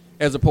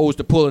 as opposed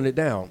to pulling it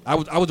down. I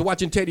was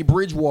watching Teddy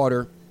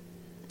Bridgewater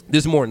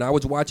this morning. I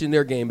was watching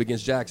their game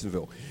against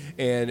Jacksonville,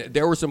 and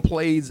there were some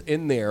plays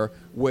in there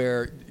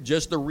where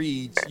just the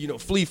reads,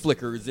 flea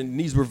flickers and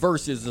these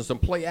reverses and some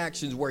play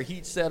actions where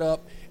he'd set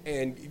up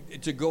and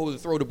to go to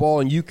throw the ball,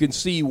 and you can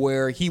see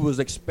where he was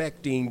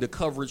expecting the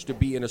coverage to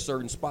be in a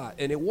certain spot,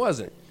 and it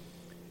wasn't.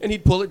 And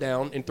he'd pull it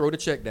down and throw the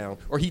check down,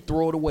 or he'd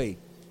throw it away,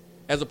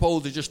 as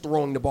opposed to just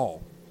throwing the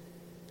ball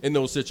in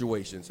those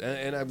situations.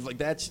 And I was like,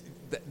 that's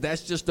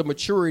just the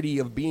maturity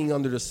of being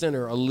under the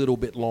center a little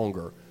bit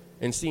longer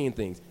and seeing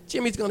things.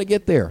 Jimmy's going to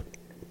get there,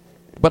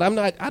 but I'm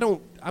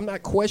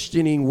not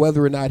questioning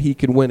whether or not he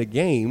can win a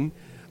game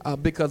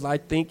because I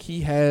think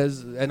he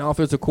has an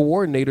offensive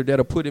coordinator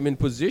that'll put him in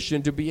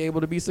position to be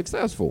able to be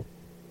successful.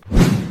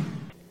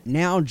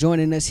 Now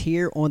joining us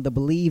here on the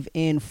Believe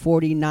in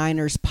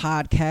 49ers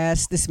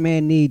podcast, this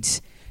man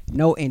needs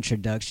no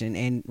introduction,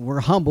 and we're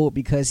humbled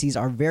because he's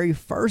our very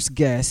first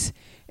guest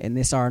in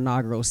our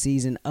inaugural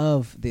season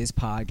of this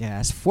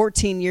podcast.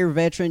 14-year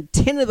veteran,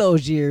 10 of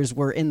those years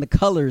were in the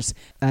colors,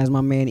 as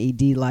my man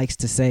ED likes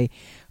to say.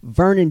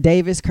 Vernon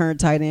Davis, current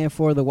tight end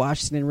for the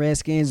Washington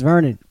Redskins.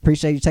 Vernon,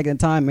 appreciate you taking the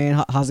time,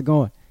 man. How's it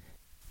going?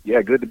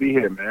 Yeah, good to be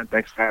here, man.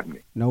 Thanks for having me.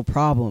 No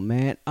problem,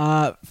 man.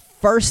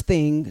 First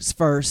things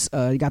first,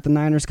 you got the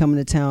Niners coming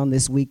to town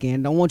this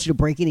weekend. Don't want you to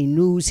break any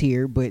news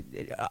here, but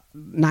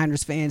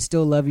Niners fans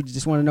still love you.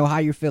 Just want to know how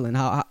you're feeling.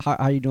 How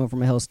are you doing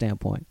from a health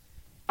standpoint?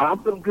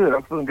 I'm feeling good.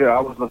 I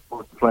was looking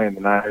forward to playing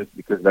the Niners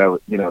because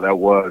that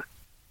was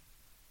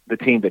the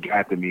team that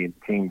drafted me and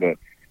the team that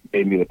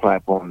gave me the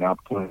platform and the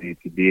opportunity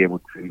to be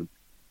able to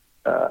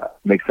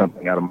make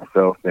something out of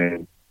myself,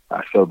 and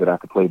I showed that I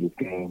could play this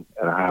game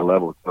at a high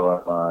level.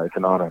 So it's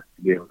an honor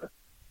to be able to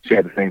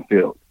share the same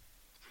field.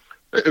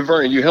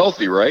 Vernon, you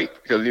healthy, right?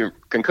 Because you're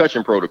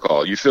concussion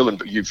protocol. You feeling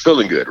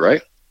good,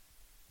 right?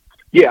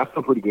 Yeah, I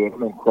feel pretty good.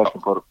 I'm in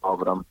concussion protocol,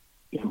 but I'm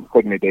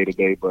taking it day to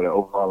day. But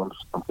overall,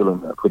 I'm feeling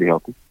pretty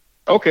healthy.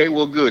 Okay,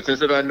 well, good.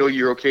 Since I know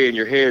you're okay and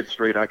your head's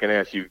straight, I can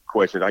ask you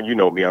questions. You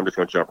know me. I'm just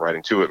going to jump right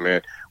into it,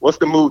 man. What's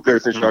the mood there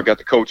since y'all got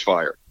the coach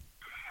fired?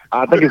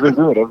 I think it's been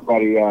good.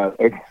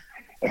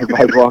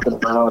 Everybody's walking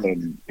around,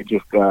 and it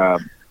just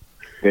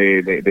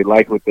they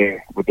like what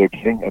they're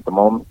getting at the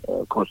moment.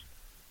 Of course,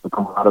 the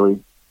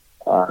camaraderie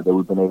that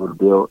we've been able to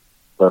build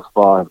thus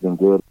far has been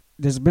good.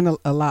 There's been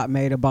a lot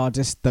made about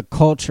just the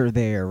culture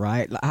there,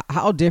 right?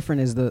 How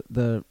different is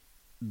the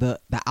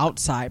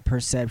outside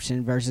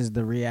perception versus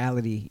the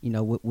reality?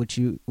 What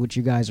you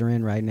guys are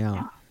in right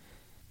now.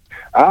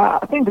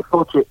 I think the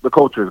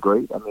culture is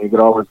great. I mean, it could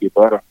always get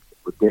better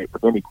with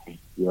any team.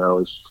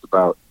 It's just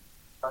about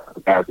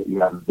the guys that you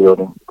have in the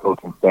building, the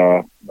coaching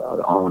staff,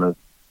 the owners,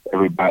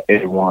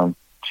 everyone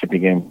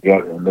chipping in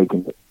together and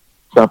making it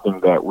something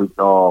that we can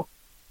all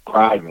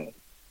thrive in,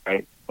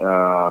 right?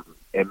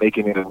 And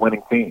making it a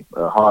winning team,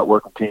 a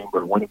hard-working team,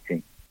 but a winning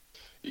team.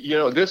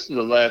 This is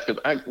the last,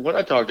 because when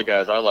I talk to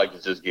guys, I like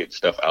to just get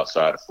stuff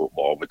outside of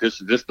football, but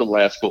this is the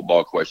last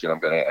football question I'm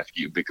going to ask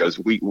you, because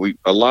we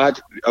a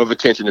lot of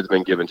attention has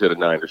been given to the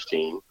Niners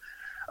team.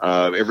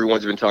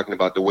 Everyone's been talking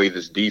about the way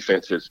this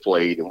defense has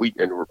played, and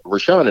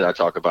Rashawn and I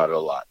talk about it a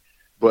lot.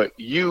 But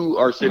you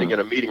are sitting in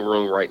a meeting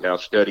room right now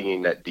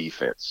studying that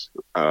defense,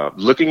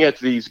 looking at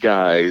these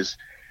guys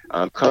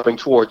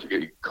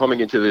coming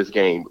into this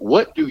game.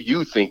 What do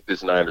you think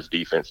this Niners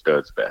defense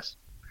does best?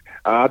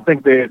 I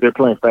think they're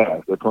playing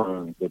fast. They're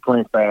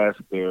playing fast.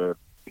 They're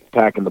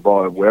attacking the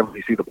ball wherever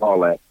they see the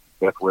ball at.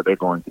 That's where they're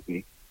going to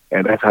be,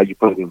 and that's how you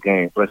play this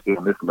game, especially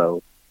on this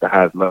level, the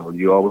highest level.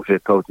 You always hear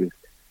coaches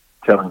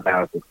telling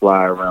guys to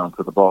fly around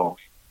to the ball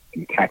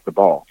and attack the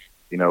ball.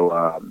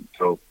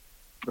 So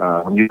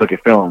when you look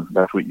at film,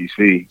 that's what you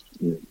see.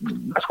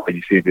 That's why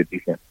you see a good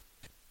defense.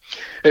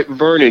 Hey,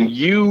 Vernon,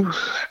 you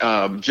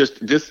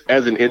just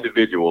as an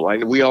individual,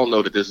 we all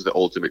know that this is the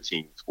ultimate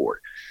team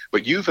sport,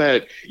 but you are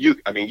a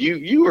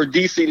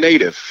DC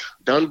native,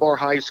 Dunbar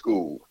High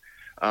School,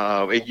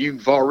 and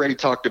you've already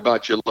talked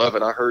about your love,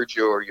 and I heard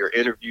your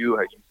interview,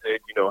 how you said,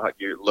 how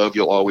your love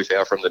you'll always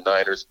have from the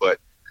Niners, but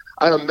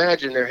I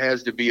imagine there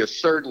has to be a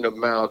certain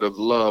amount of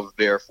love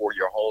there for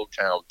your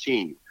hometown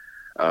team.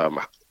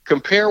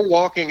 Compare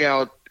walking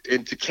out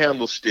into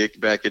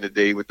Candlestick back in the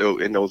day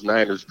in those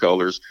Niners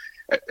colors,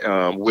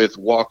 with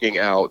walking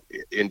out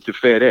into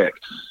FedEx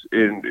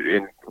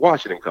in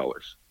Washington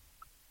colors.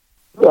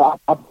 Yeah,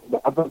 I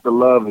think the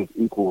love is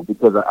equal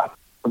because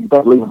when you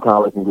start leaving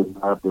college and getting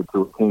drafted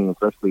to a team,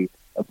 especially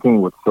a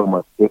team with so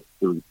much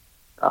history,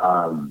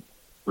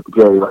 with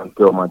Jerry Rice,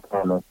 Joe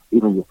Montana,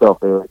 even yourself,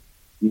 Eric,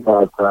 you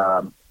guys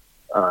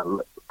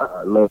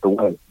led the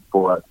way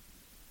for us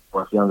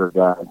younger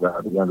guys,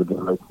 the younger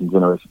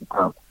generation to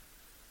come.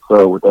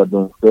 So with that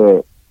being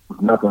said,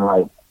 it's nothing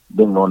like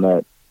being on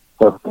that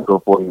San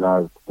Francisco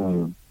 49ers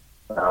team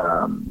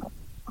for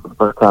the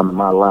first time in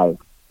my life,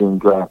 being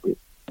drafted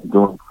and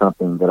doing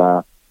something that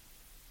I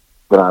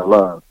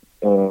love,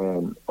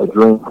 and a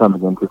dream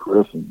coming into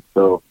fruition.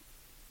 So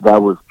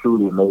that was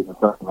truly amazing,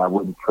 something I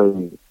wouldn't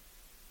trade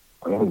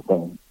for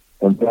anything.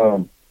 And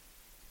then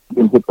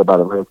getting picked up by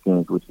the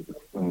Redskins, which is a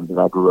team that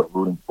I grew up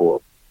rooting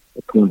for,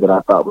 a team that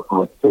I thought was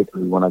going to take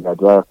me when I got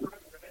drafted,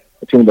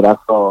 a team that I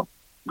saw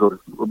go to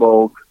Super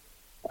Bowls,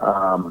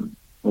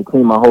 a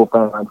team my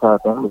entire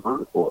family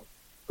rooted for.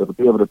 So to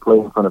be able to play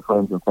in front of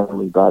friends and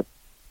family back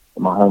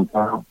in my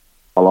hometown,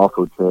 I'll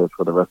also cherish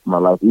for the rest of my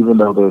life. Even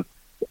though there's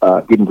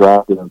getting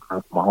drafted in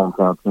terms of my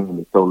hometown team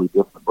is totally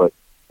different, but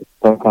it's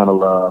the same kind of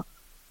love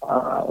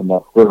and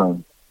that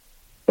feeling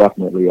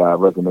definitely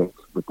resonates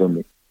within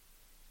me.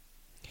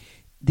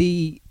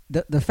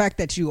 The fact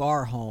that you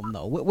are home,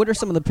 though, what are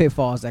some of the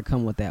pitfalls that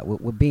come with that?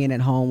 With being at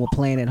home, with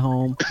playing at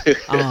home,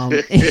 staying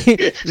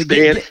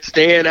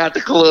at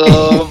the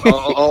club,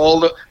 all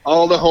the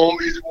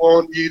homies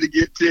want you to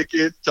get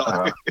tickets.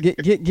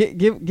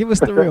 Give us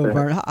the real,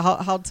 Vern.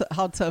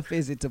 How tough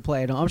is it to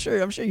play at home? I'm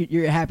sure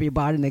you're happy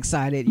about it and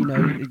excited.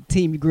 The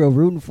team you grew up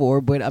rooting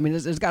for, but I mean,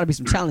 there's got to be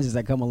some challenges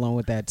that come along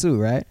with that too,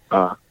 right?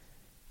 Yeah.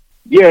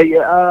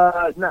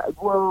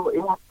 Well, it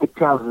wasn't a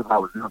challenge if I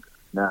was younger.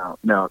 Now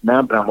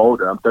that I'm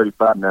older, I'm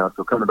 35 now,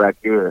 so coming back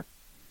here,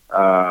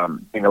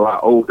 being a lot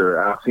older,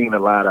 I've seen a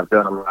lot, I've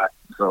done a lot.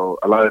 So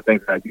a lot of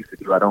things that I used to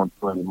do, I don't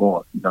do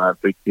anymore. I have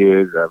 3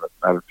 kids, I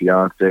have a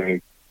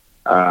fiance,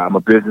 I'm a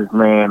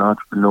businessman,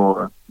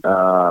 entrepreneur,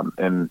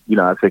 and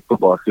I take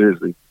football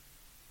seriously,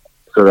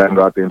 so that I can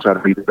go out there and try to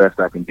be the best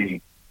I can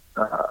be,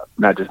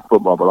 not just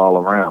football, but all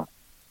around.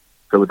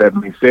 So with that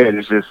being said,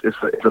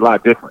 it's a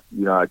lot different.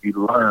 You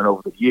learn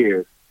over the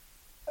years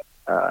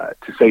to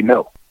say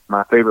no.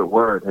 My favorite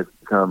word has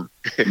become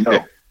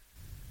no.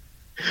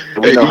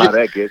 So we know how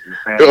that gets.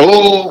 Friends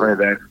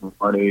asking for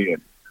money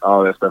and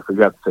all that stuff. So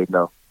you have to say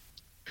no.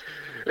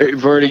 Hey,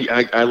 Vernie,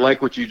 I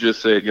like what you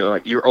just said.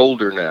 You're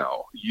older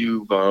now.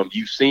 You've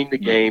seen the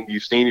game.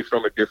 You've seen it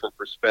from a different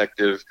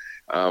perspective,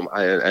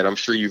 and I'm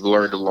sure you've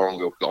learned along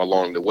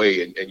the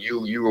way. And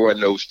you are one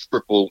of those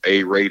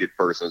AAA rated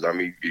persons. I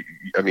mean,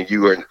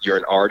 you're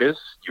an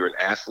artist. You're an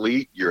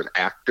athlete. You're an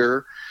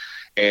actor,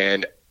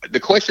 and the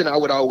question I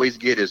would always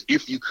get is,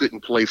 if you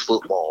couldn't play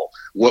football,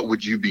 what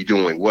would you be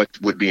doing? What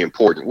would be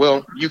important?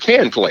 Well, you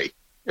can play,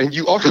 and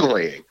you are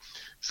playing.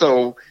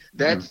 So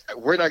let's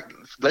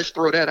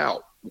throw that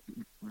out.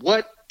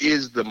 What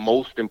is the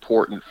most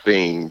important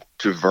thing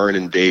to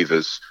Vernon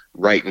Davis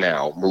right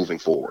now, moving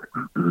forward?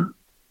 The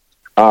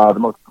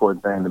most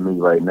important thing to me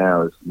right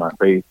now is my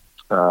faith,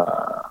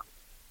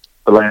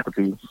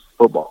 philanthropy,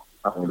 football.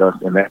 I mean,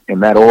 in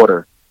that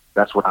order,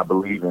 that's what I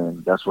believe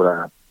in. That's what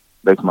I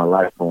base my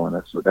life on.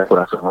 That's what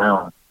I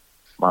surround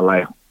my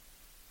life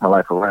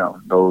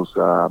around. Those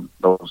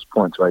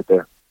points right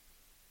there.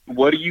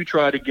 What do you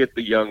try to get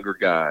the younger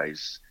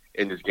guys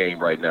in this game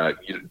right now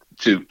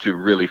to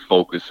really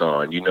focus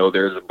on?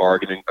 There's a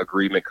bargaining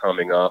agreement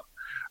coming up.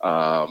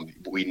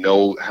 We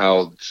know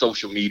how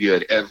social media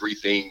and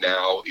everything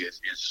now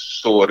is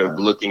sort of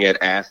looking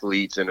at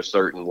athletes in a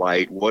certain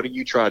light. What do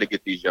you try to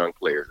get these young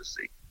players to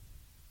see?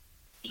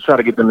 Just try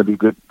to get them to be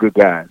good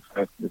guys,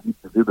 right?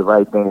 To do the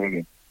right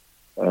thing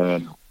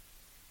and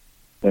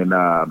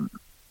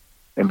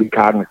be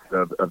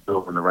cognizant of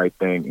doing the right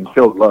thing and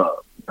show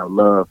love.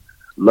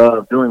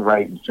 Love, doing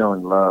right and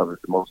showing love is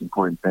the most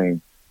important thing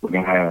we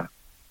can have.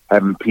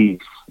 Having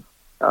peace,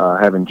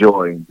 having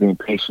joy, being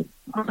patient,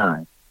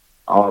 kind.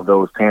 All of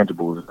those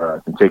tangibles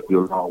can take you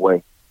a long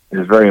way. And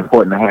it's very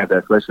important to have that,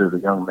 especially as a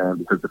young man,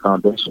 because the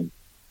foundation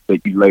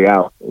that you lay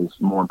out is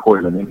more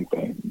important than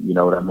anything. You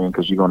know what I mean?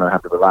 Because you're going to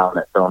have to rely on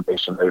that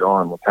foundation later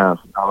on when times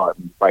are hard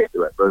and you fight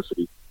through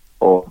adversity,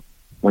 or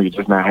when you're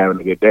just not having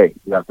a good day.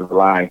 You have to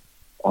rely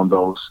on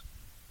those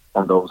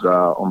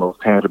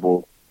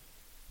tangible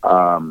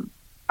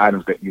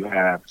items that you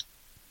have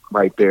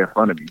right there in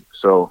front of you.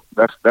 So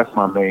that's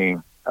my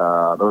main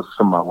Those are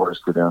some of my words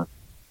to them.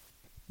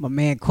 My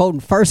man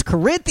quoting 1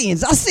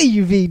 Corinthians. I see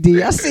you,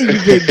 VD. I see you,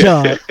 Big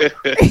Dog.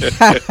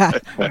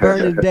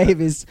 Vernon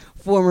Davis,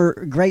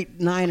 former great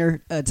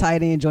Niner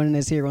tight end, joining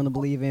us here on the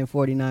Believe in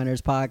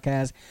 49ers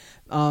podcast.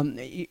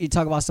 You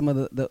talk about some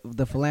of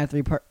the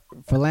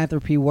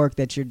philanthropy work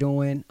that you're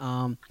doing.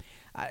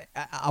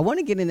 I want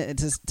to get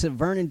into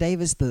Vernon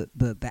Davis,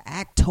 the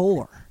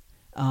actor.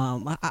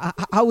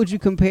 How would you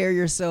compare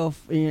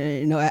yourself,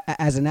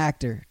 as an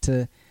actor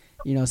to,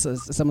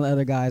 some of the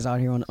other guys out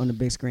here on the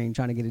big screen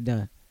trying to get it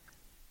done?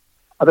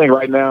 I think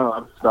right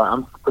now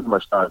I'm pretty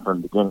much starting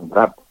from the beginning,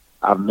 but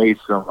I've made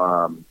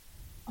some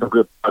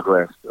good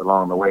progress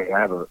along the way.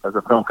 There's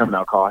a film coming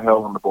out called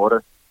Hell on the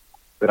Border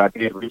that I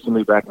did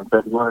recently back in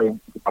February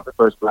about the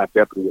first black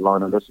deputy along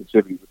the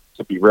Mississippi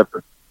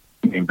River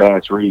named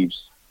Bass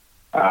Reeves.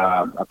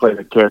 I played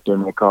a character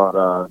in there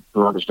called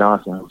Columbus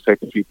Johnson, who was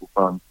taking people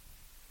from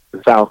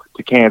the South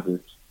to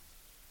Kansas.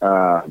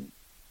 So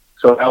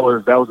that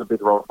was a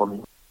big role for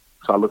me.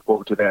 So I look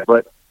forward to that.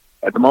 But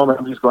at the moment,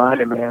 I'm just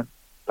grinding, man,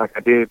 like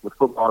I did with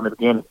football in the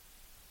beginning,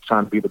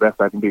 trying to be the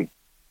best I can be.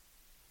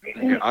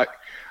 Yeah,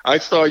 I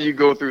saw you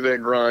go through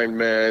that grind,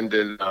 man,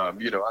 and I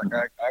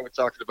was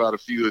talking about a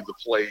few of the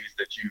plays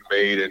that you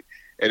made, and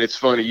it's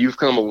funny, you've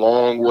come a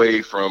long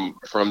way from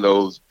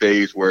those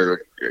days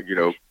where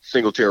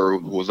Singletary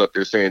was up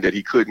there saying that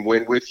he couldn't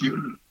win with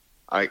you.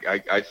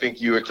 I think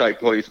you're a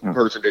type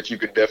person that you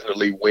can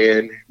definitely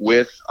win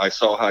with. I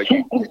saw how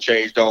you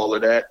changed all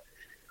of that.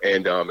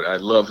 And I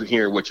love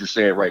hearing what you're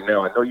saying right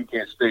now. I know you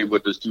can't stay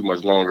with us too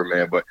much longer,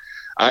 man, but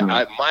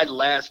my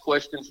last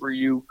question for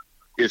you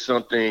is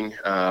something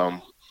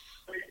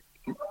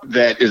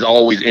that is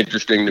always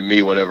interesting to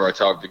me whenever I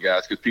talk to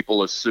guys, because people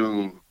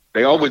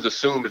always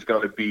assume it's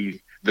going to be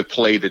the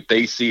play that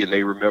they see and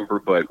they remember.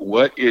 But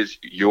what is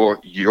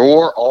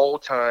your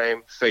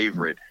all-time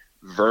favorite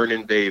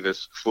Vernon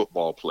Davis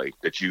football play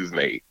that you've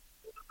made?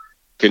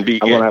 Can be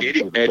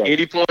at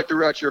any point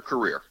throughout your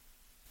career.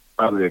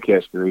 Probably a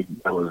catch three.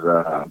 That was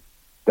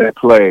that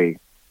play.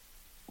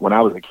 When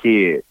I was a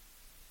kid,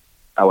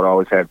 I would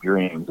always have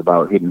dreams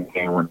about hitting the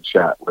game-winning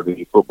shot, whether it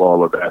be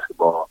football or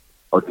basketball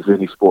or just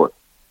any sport.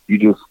 You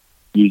just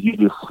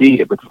see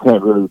it, but you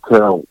can't really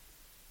tell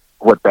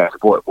what that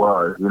sport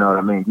was. You know what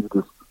I mean? You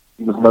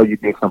just know you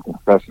did something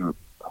special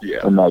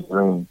in that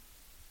dream,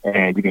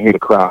 and you can hear the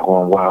crowd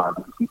going wild.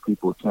 You see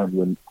people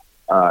chanting,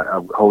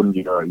 holding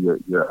your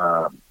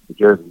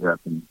jersey up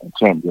and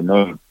chanting your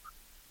name.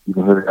 You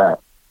can hear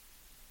that.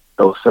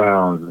 Those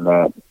sounds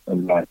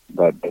and that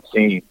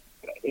scene,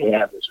 the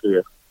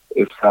atmosphere,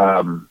 it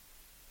all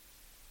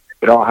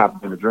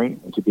happened in a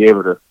dream, and to be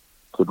able to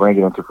bring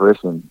it into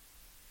fruition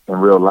in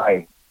real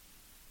life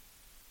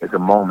is a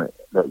moment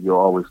that you'll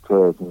always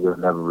cherish and you'll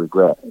never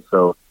regret.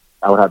 So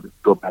I would have to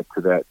go back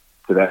to that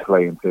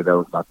play and say that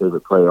was my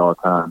favorite play of all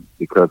time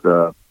because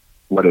of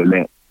what it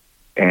meant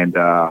and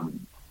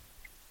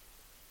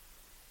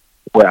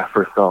where I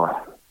first saw it.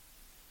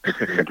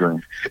 The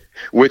dream.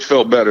 Which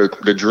felt better,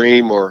 the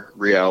dream or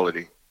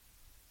reality?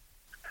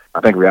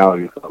 I think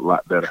reality felt a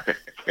lot better.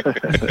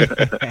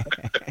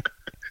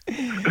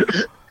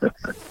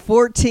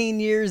 14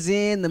 years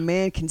in, the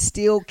man can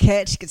still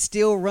catch, can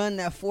still run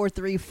that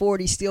 4.3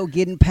 40, still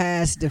getting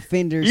past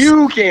defenders.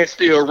 You can't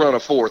still run a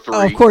 4.3.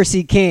 Oh, of course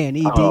he can,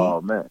 ED. Oh,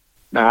 man.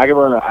 Now, I can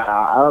run a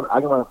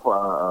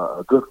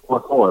good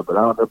 4.4, but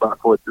I don't know about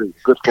 4.3.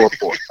 Good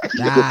 4.4.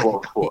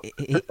 Nah,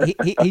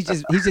 he's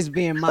just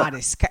being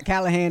modest.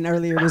 Callahan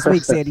earlier this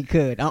week said he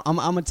could. I'm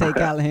going to take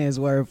Callahan's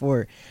word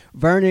for it.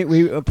 Vernon,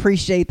 we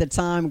appreciate the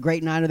time.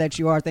 Great Niner that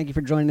you are. Thank you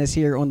for joining us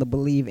here on the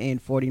Believe in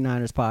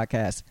 49ers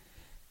podcast.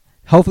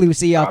 Hopefully we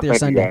see you out there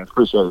Sunday. You guys.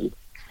 Appreciate it.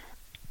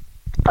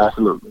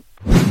 Absolutely.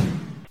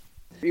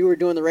 You were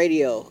doing the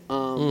radio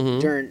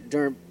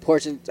during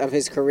portions of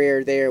his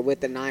career there with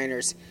the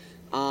Niners.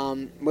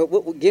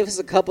 Give us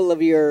a couple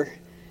of your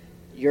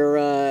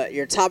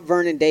top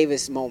Vernon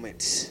Davis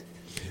moments.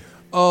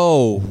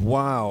 Oh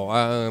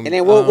wow! And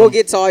then we'll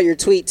get to all your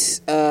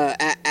tweets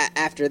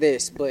after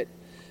this. But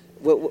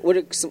what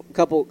are some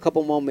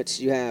couple moments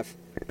you have?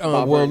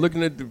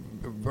 Looking at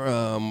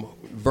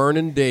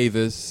Vernon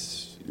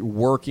Davis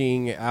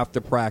working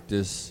after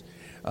practice,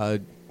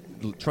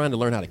 trying to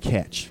learn how to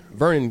catch.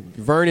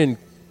 Vernon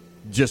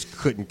just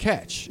couldn't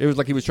catch. It was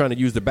like he was trying to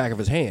use the back of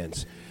his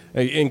hands.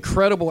 An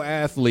incredible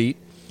athlete.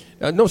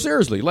 No,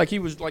 seriously, like he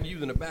was like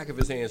using the back of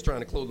his hands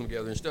trying to close them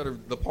together instead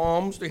of the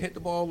palms to hit the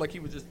ball, like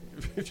he was just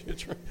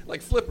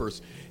like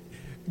flippers.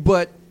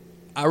 But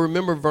I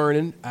remember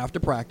Vernon after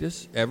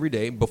practice, every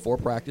day before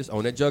practice,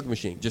 on that jug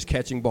machine, just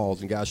catching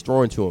balls and guys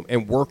throwing to him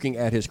and working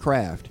at his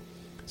craft.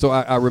 So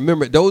I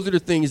remember those are the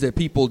things that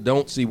people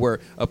don't see,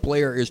 where a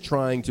player is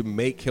trying to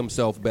make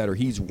himself better.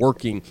 He's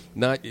working,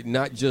 not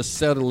just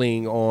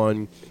settling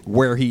on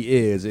where he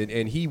is,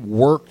 and he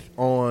worked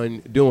on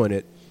doing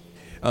it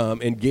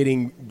and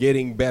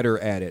getting better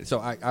at it.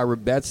 So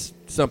that's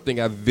something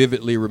I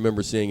vividly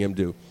remember seeing him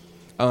do.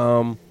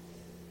 I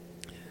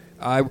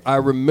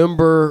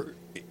remember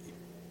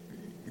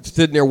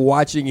sitting there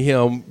watching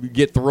him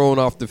get thrown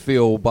off the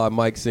field by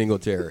Mike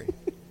Singletary.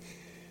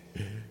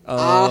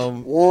 I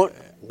want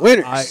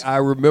winners. I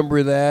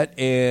remember that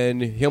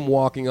and him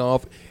walking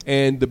off.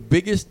 And the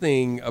biggest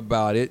thing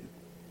about it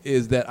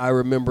is that I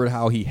remembered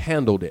how he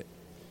handled it.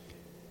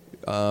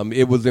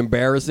 It was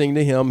embarrassing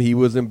to him. He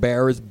was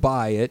embarrassed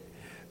by it.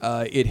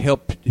 It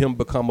helped him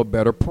become a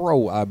better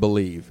pro, I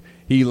believe.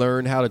 He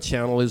learned how to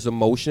channel his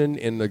emotion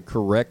in the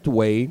correct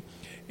way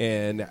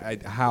and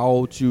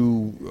how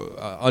to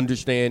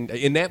understand.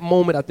 In that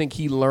moment, I think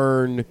he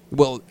learned,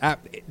 well,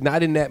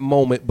 not in that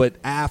moment, but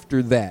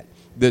after that.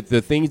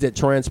 The things that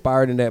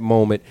transpired in that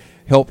moment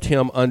helped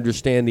him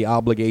understand the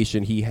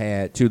obligation he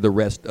had to the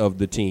rest of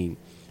the team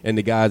and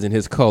the guys in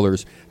his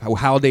colors,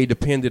 how they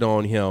depended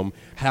on him,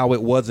 how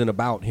it wasn't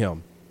about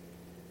him,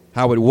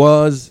 how it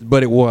was,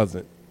 but it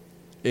wasn't.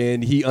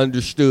 And he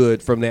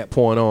understood from that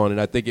point on,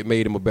 and I think it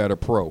made him a better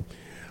pro.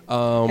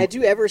 Had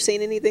you ever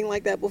seen anything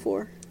like that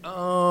before?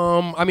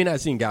 I mean,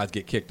 I've seen guys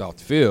get kicked off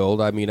the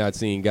field. I mean, I've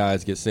seen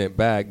guys get sent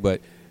back,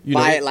 but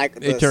by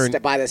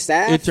the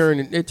staff? It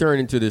turned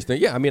into this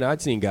thing. Yeah, I mean,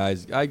 I'd seen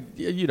guys.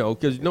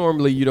 Because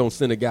normally you don't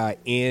send a guy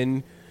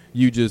in.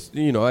 You just,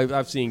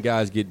 I've seen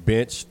guys get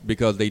benched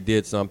because they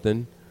did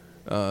something.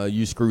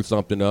 You screw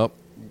something up.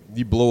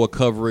 You blow a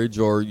coverage,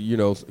 or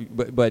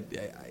But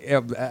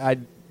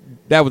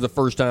that was the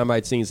first time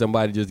I'd seen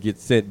somebody just get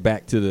sent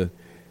back to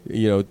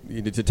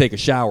to take a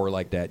shower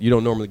like that. You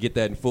don't normally get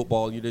that in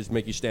football. You just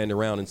make you stand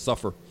around and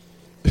suffer.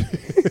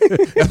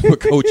 That's what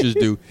coaches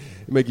do.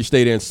 They make you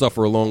stay there and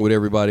suffer along with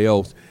everybody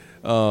else.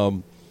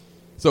 But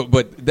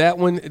that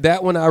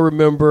one I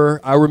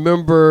remember. I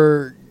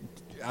remember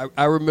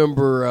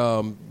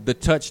the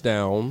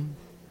touchdown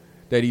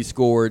that he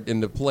scored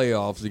in the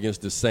playoffs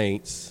against the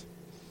Saints.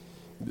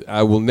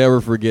 I will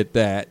never forget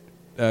that.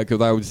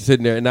 Because I was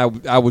sitting there and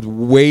I was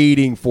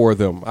waiting for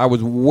them. I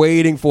was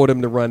waiting for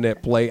them to run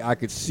that play. I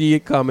could see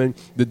it coming.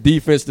 The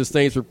defense the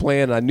Saints were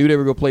playing, I knew they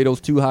were going to play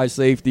those two high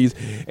safeties.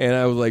 And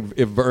I was like,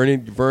 if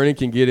Vernon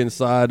can get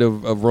inside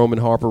of Roman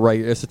Harper, right,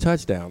 it's a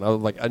touchdown. I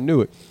was like, I knew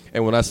it.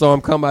 And when I saw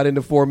him come out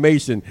into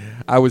formation,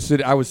 I was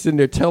sitting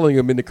there telling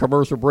him in the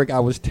commercial break,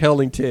 I was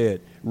telling Ted,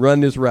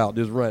 run this route,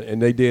 just run.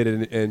 And they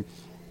did.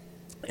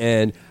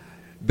 And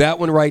that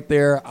one right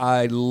there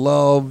I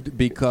loved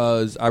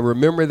because I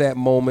remember that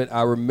moment.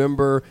 I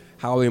remember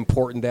how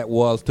important that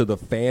was to the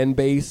fan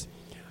base.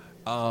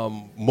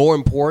 More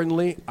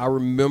importantly, I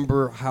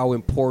remember how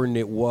important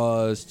it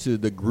was to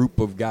the group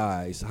of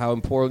guys, how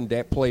important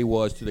that play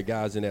was to the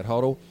guys in that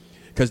huddle,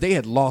 because they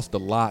had lost a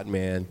lot,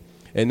 man.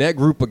 And that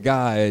group of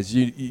guys,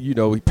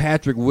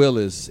 Patrick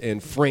Willis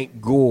and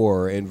Frank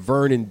Gore and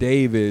Vernon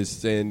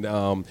Davis and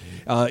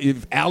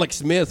Alex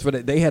Smith,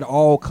 they had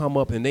all come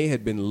up and they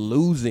had been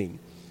losing.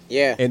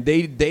 Yeah. And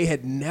they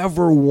had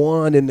never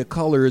won in the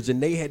colors,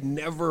 and they had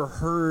never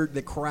heard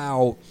the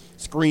crowd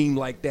scream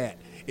like that.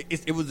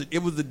 It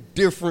was a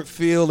different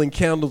feel in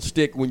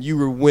Candlestick when you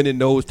were winning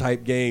those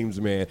type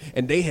games, man.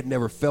 And they had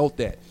never felt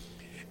that.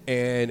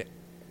 And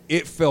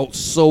it felt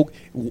so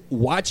 –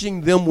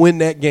 watching them win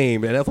that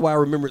game, and that's why I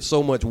remember it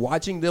so much,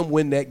 watching them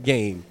win that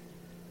game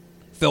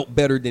felt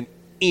better than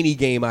any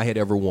game I had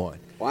ever won.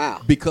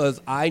 Wow.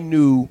 Because I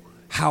knew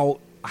how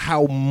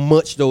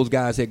much those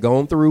guys had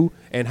gone through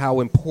and how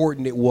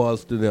important it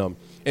was to them.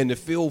 And to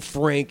feel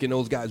Frank and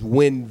those guys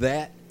win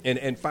that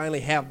and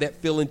finally have that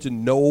feeling to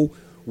know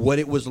what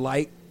it was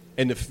like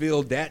and to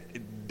feel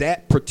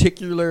that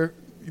particular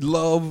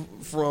love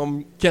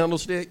from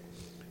Candlestick,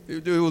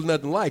 there was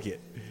nothing like it.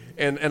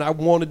 And I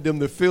wanted them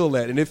to feel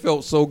that, and it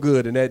felt so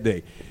good in that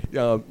day.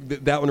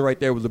 That one right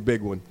there was a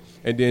big one.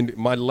 And then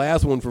my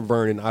last one for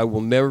Vernon, I will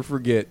never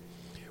forget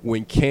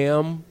when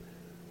Cam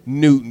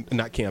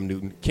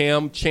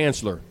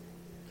Chancellor.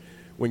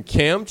 When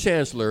Cam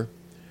Chancellor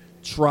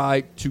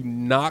tried to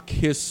knock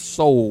his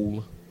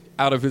soul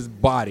out of his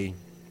body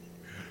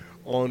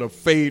on a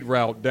fade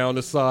route down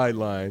the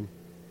sideline,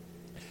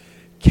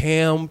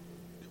 Cam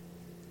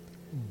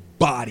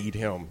bodied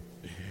him.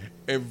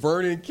 And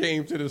Vernon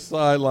came to the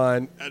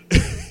sideline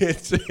and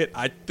said,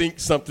 I think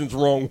something's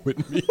wrong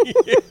with me.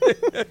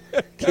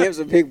 Cam's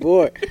a big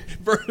boy.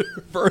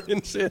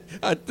 Vernon said,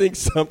 I think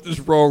something's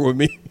wrong with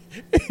me,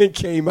 and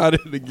came out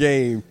of the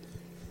game.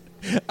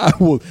 I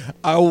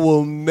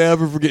will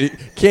never forget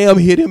it. Cam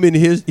hit him in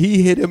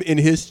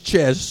his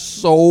chest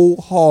so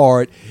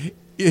hard.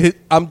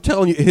 I'm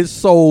telling you, his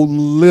soul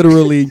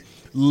literally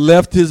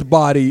left his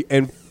body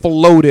and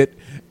floated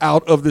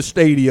out of the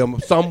stadium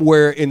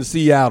somewhere in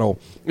Seattle.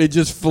 It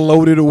just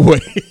floated away.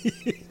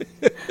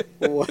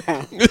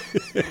 Wow.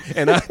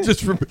 And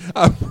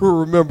I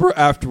remember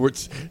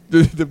afterwards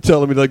them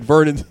telling me, like,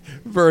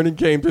 Vernon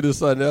came to the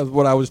side. That's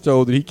what I was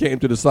told, that he came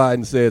to the side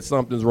and said,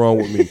 something's wrong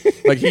with me.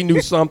 Like, he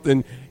knew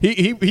something.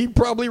 He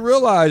probably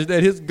realized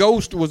that his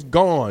ghost was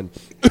gone.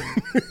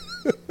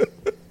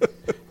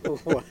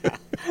 Wow.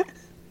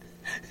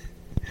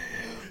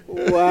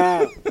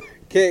 Wow.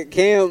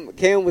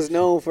 Cam was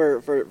known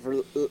for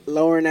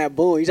lowering that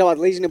boom. You talk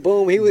about Legion of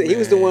Boom. He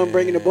was the one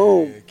bringing the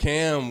boom.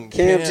 Cam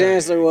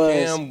Chancellor was.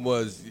 Cam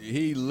was.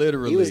 he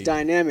literally. He was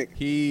dynamic.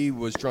 He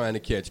was trying to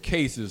catch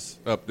cases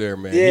up there,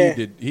 man. Yeah.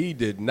 He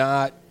did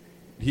not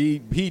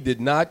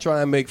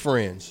try and make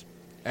friends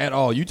at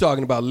all. You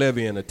talking about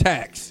levying a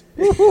tax?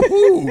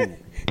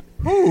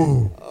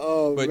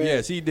 Oh, but man.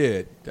 yes, he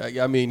did.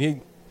 I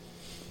mean,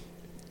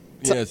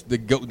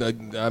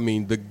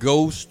 the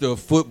ghost of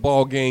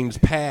football games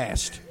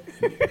past.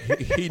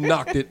 he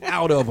knocked it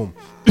out of him.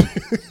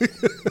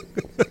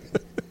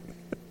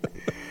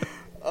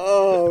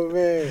 Oh,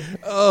 man.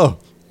 Oh.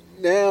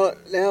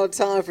 Now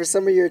time for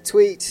some of your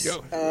tweets.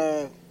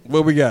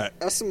 What we got?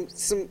 Some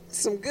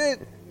good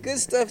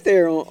stuff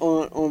there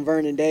on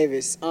Vernon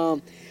Davis.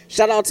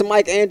 Shout out to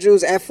Mike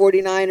Andrews at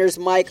 49ers,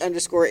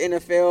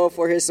 Mike_NFL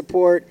for his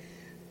support.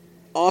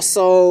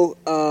 Also,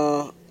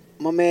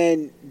 my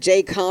man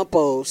Jay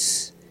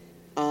Campos.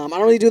 I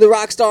don't really do the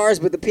rock stars,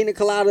 but the pina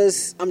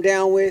coladas I'm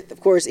down with.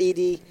 Of course,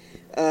 Edie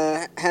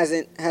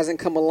hasn't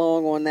come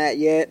along on that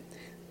yet.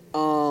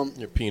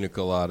 Your pina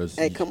coladas.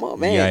 Hey, come on,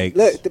 man! Yikes.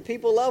 Look, the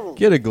people love them.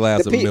 Get a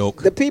glass of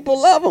milk. The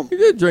people love them. You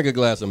did drink a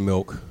glass of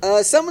milk.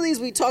 Some of these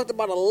we talked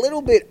about a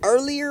little bit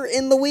earlier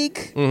in the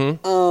week.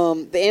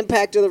 Mm-hmm. The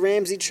impact of the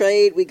Ramsey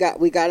trade, we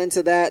got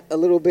into that a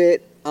little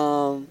bit.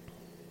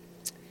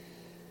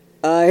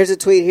 Here's a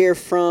tweet here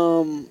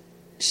from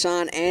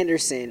Sean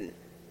Anderson.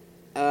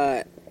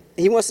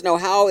 He wants to know,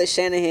 how is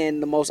Shanahan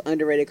the most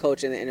underrated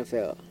coach in the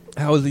NFL?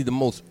 How is he the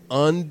most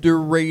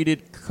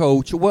underrated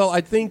coach? Well,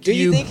 I think Do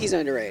you think he's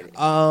underrated? First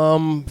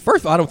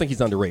of all, I don't think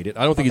he's underrated.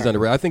 He's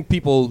underrated. I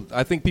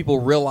think people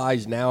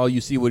realize now.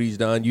 You see what he's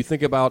done. You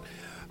think about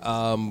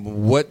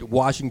what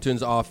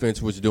Washington's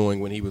offense was doing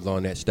when he was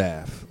on that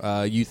staff.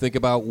 You think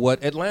about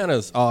what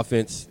Atlanta's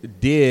offense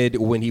did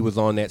when he was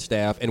on that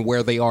staff and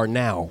where they are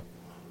now.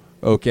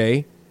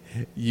 Okay?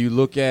 You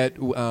look at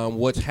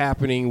what's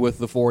happening with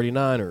the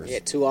 49ers. Yeah,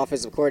 2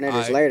 offensive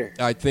coordinators later.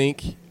 I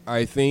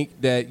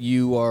think that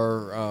you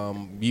are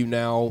you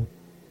now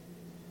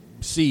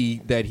see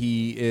that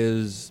he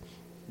is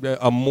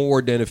a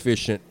more than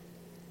efficient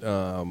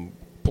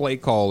play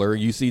caller.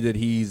 You see that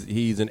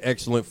he's an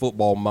excellent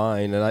football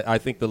mind, and I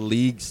think the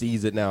league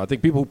sees it now. I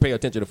think people who pay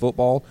attention to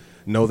football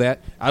know that.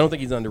 I don't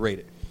think he's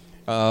underrated.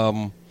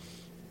 You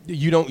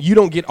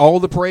don't get all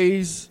the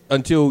praise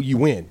until you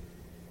win.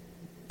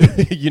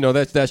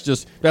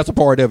 That's a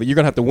part of it. You're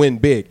gonna have to win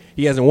big.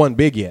 He hasn't won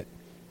big yet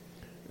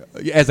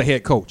as a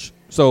head coach,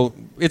 so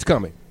it's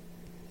coming.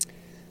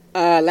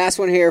 Last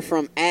one here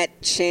from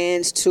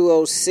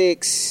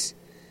 @Chance206.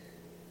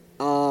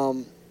 How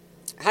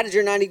did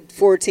your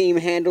 94 team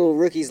handle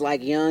rookies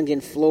like Young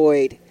and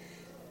Floyd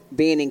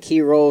being in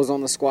key roles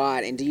on the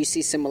squad? And do you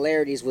see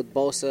similarities with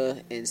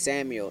Bosa and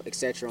Samuel,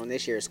 etc., on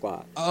this year's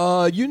squad?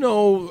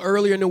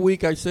 Earlier in the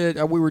week I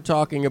said we were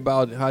talking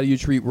about how do you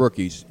treat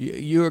rookies.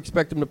 You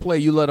expect them to play,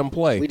 you let them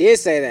play. We did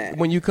say that.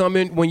 When you come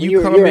in,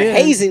 you're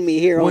hazing me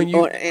here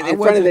in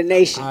front of the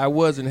nation. I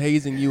wasn't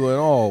hazing you at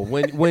all.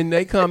 When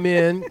they come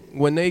in,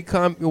 when they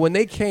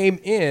came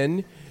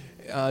in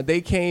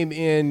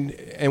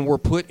and were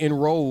put in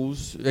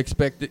roles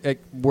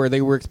where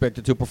they were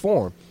expected to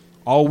perform.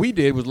 All we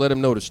did was let them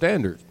know the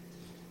standard,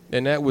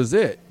 and that was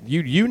it.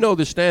 You know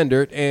the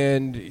standard,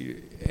 and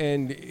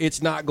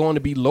it's not going to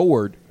be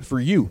lowered for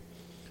you.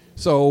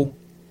 So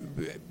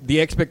the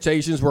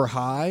expectations were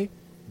high.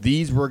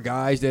 These were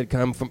guys that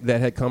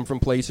had come from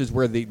places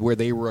where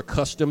they were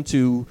accustomed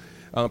to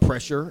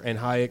pressure and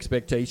high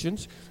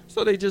expectations.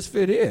 So they just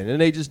fit in, and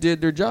they just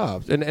did their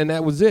jobs, and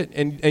that was it.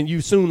 And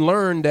you soon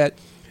learned that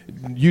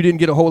you didn't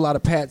get a whole lot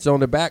of pats on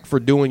the back for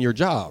doing your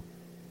job.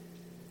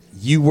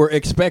 You were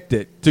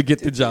expected to get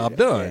the job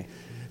done. Okay.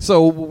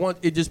 So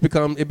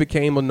it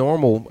became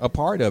a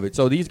part of it.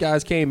 So these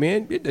guys came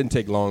in. It didn't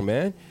take long,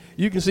 man.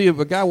 You can see if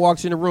a guy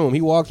walks in the room, he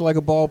walks like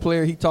a ball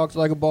player, he talks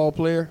like a ball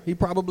player. He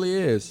probably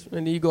is.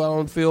 And then you go out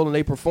on the field and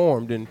they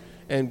performed. And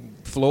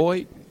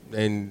Floyd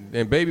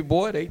and Baby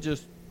Boy, they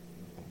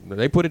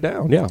put it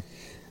down. Yeah.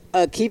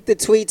 Keep the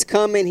tweets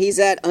coming. He's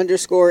at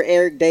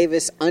 _Eric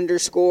Davis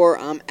 _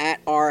 I'm at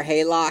R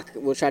Haylock.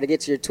 We'll try to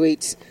get to your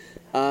tweets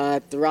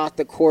throughout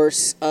the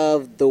course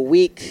of the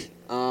week.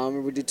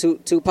 We do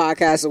two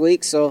podcasts a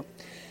week, so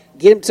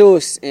get them to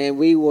us, and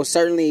we will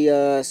certainly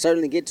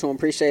get to them.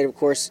 Appreciate, of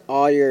course,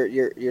 all your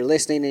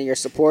listening and your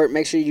support.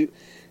 Make sure you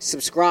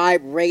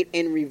subscribe, rate,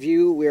 and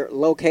review. We're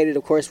located,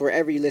 of course,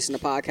 wherever you listen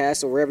to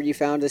podcasts, or wherever you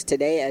found us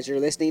today as you're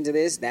listening to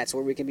this, that's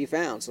where we can be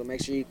found. So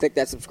make sure you click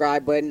that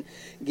subscribe button,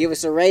 give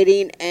us a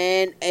rating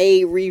and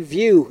a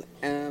review.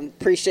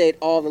 Appreciate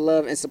all the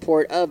love and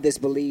support of this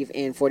Believe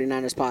in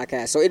 49ers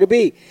podcast. So it'll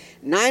be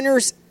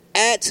Niners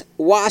at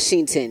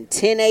Washington,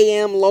 10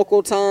 a.m.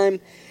 local time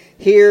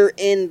here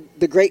in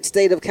the great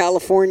state of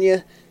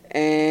California.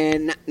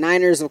 And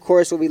Niners, of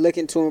course, will be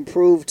looking to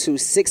improve to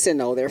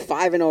 6-0. They're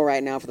 5-0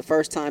 right now for the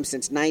first time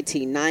since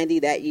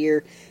 1990. That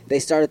year, they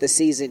started the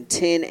season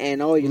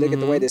 10-0. You look at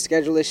the way the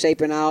schedule is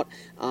shaping out.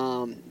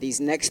 These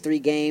next 3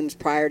 games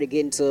prior to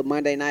getting to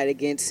Monday night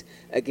against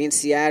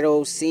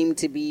Seattle seem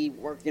to be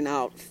working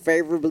out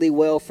favorably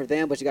well for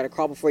them. But you got to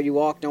crawl before you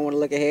walk. Don't want to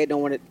look ahead.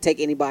 Don't want to take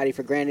anybody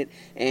for granted.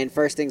 And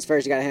first things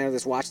first, you got to handle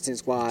this Washington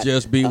squad.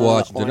 Just beat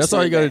Washington. That's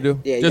all you got to do.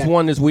 Yeah, just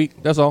one this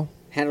week. That's all.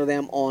 Handle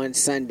them on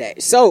Sunday.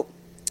 So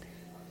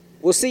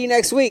we'll see you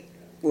next week.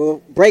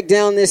 We'll break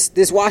down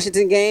this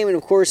Washington game and,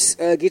 of course,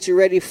 get you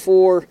ready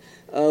for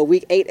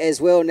Week 8 as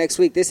well next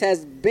week. This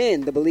has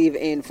been the Believe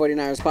in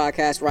 49ers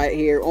podcast right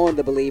here on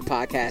the Believe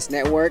Podcast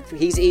Network.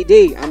 He's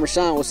ED. I'm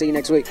Rashawn. We'll see you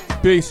next week.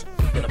 Peace.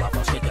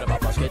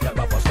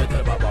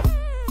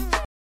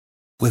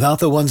 Without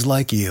the ones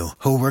like you,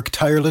 who work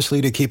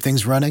tirelessly to keep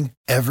things running,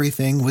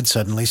 everything would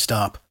suddenly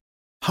stop.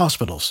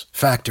 Hospitals,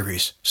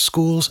 factories,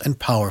 schools, and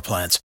power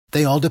plants,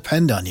 they all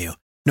depend on you.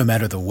 No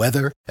matter the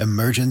weather,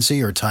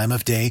 emergency, or time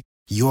of day,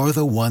 you're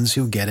the ones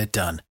who get it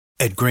done.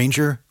 At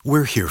Grainger,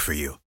 we're here for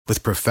you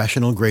with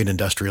professional-grade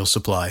industrial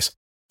supplies.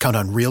 Count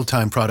on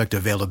real-time product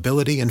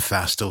availability and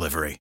fast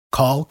delivery.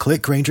 Call,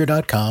 click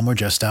Grainger.com, or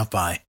just stop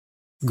by.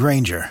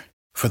 Grainger,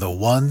 for the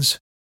ones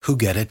who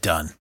get it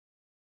done.